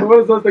 I said, what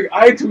is the last thing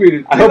I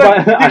tweeted?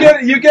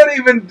 You can't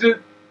even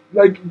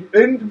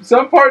in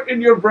some part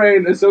in your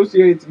brain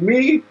associates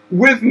me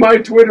with my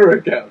Twitter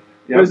account.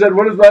 Yep. I said,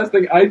 what is the last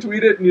thing I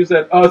tweeted? And you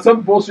said,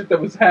 some bullshit that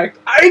was hacked.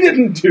 I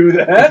didn't do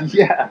that.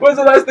 Yeah. What was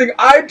the last thing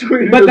I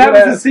tweeted? But that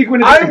was a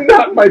sequence. I'm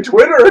not my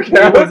Twitter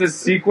account. It was a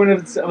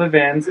sequence of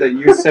events that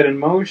you set in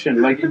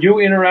motion. Like, you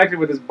interacted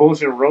with this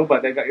bullshit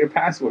robot that got your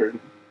password.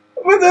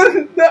 But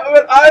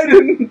I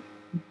didn't.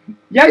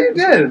 Yeah, you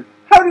did.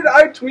 How did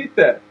I tweet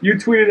that? You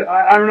tweeted,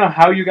 I don't know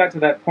how you got to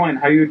that point,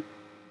 how you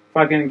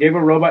fucking gave a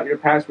robot your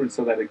password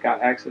so that it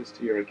got access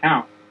to your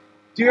account.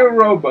 Dear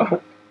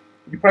robot.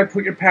 You probably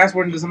put your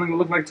password into something that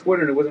looked like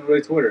Twitter and it wasn't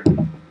really Twitter.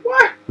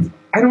 What?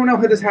 I don't know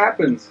how this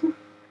happens.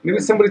 Maybe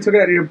somebody took it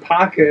out of your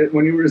pocket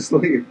when you were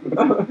asleep.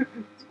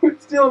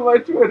 Quit stealing my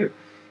Twitter.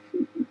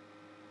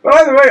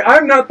 By the way,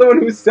 I'm not the one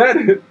who said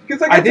it.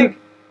 Because I think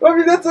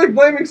that's like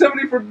blaming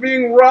somebody for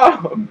being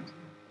robbed.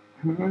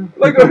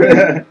 Like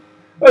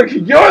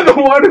you're the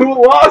one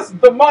who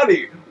lost the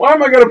money. Why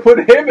am I going to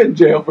put him in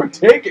jail for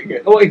taking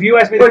it? Well, if you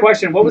asked me the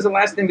question, what was the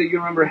last thing that you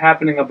remember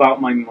happening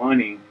about my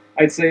money?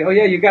 I'd say, oh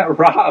yeah, you got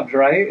robbed,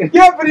 right?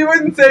 Yeah, but you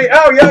wouldn't say,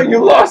 oh yeah,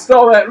 you lost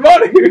all that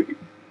money.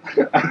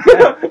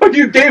 Like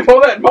you gave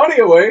all that money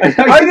away.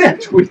 I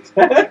didn't tweet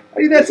that.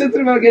 Are you that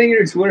sensitive about getting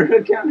your Twitter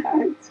account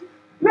hacked?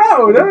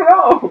 No, not at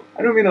all.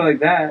 I don't mean it like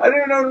that. I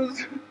didn't know it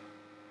was...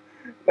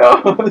 No,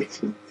 I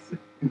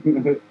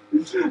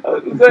was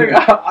just saying,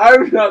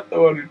 I'm not the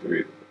one who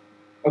tweeted.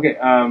 Okay,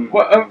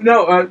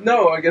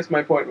 no, I guess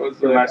my point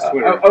was, last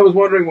Twitter. I was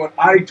wondering what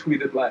I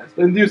tweeted last.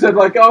 And you said,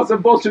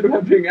 some bullshit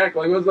about being hacked.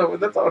 Like, what's that?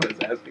 That's all I was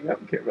asking. I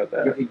don't care about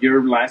that.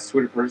 Your last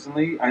Twitter,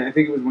 personally? I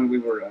think it was when we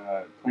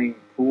were playing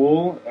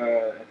pool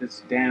at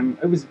this damn...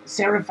 It was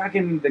Sarah,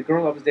 fucking the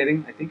girl I was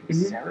dating. I think it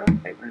was Sarah.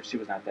 She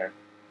was not there.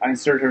 I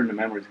inserted her into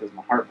memories because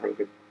my heart broke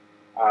it.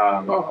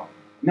 No,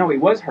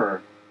 it was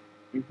her.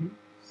 Mm-hmm.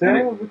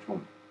 Sarah? Which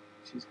one?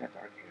 She's got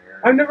dark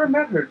hair. I never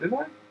met her, did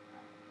I?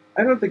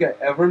 I don't think I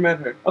ever met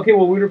her. Okay,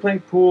 well, we were playing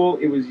pool.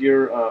 It was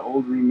your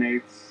old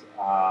roommates.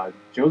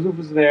 Joseph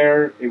was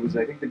there. It was,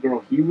 I think, the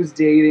girl he was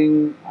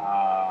dating.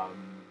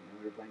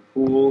 We were playing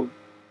pool.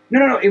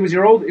 No. It was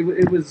your old...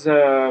 It was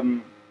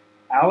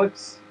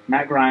Alex,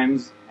 Matt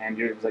Grimes, and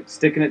it was like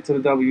sticking it to the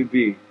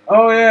WB.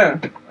 Oh, yeah.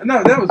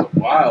 No, that was a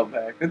while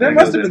back. There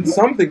must have been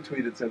something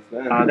tweeted since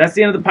then. That's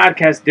the end of the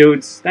podcast,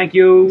 dudes. Thank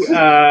you.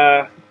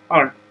 All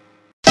right.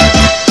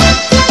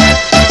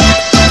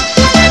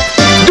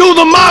 Do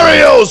the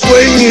Mario,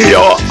 swing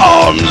your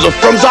arms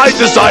from side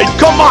to side.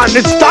 Come on,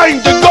 it's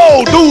time to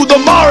go. Do the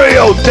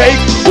Mario, take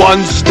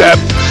one step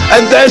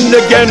and then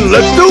again.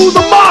 Let's do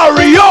the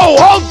Mario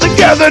all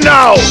together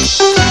now.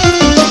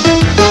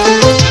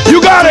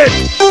 You got it.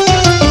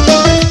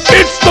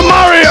 It's the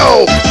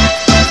Mario.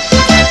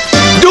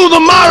 Do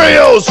the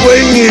Mario,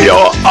 swing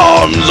your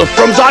arms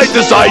from side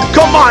to side.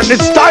 Come on,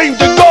 it's time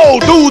to go.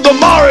 Do the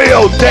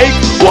Mario, take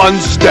one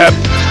step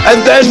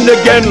and then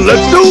again.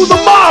 Let's do the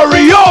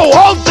Mario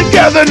all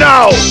together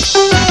now.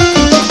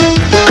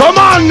 Come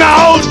on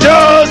now,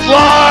 just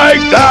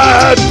like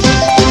that.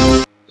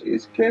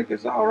 Cheesecake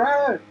is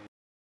alright.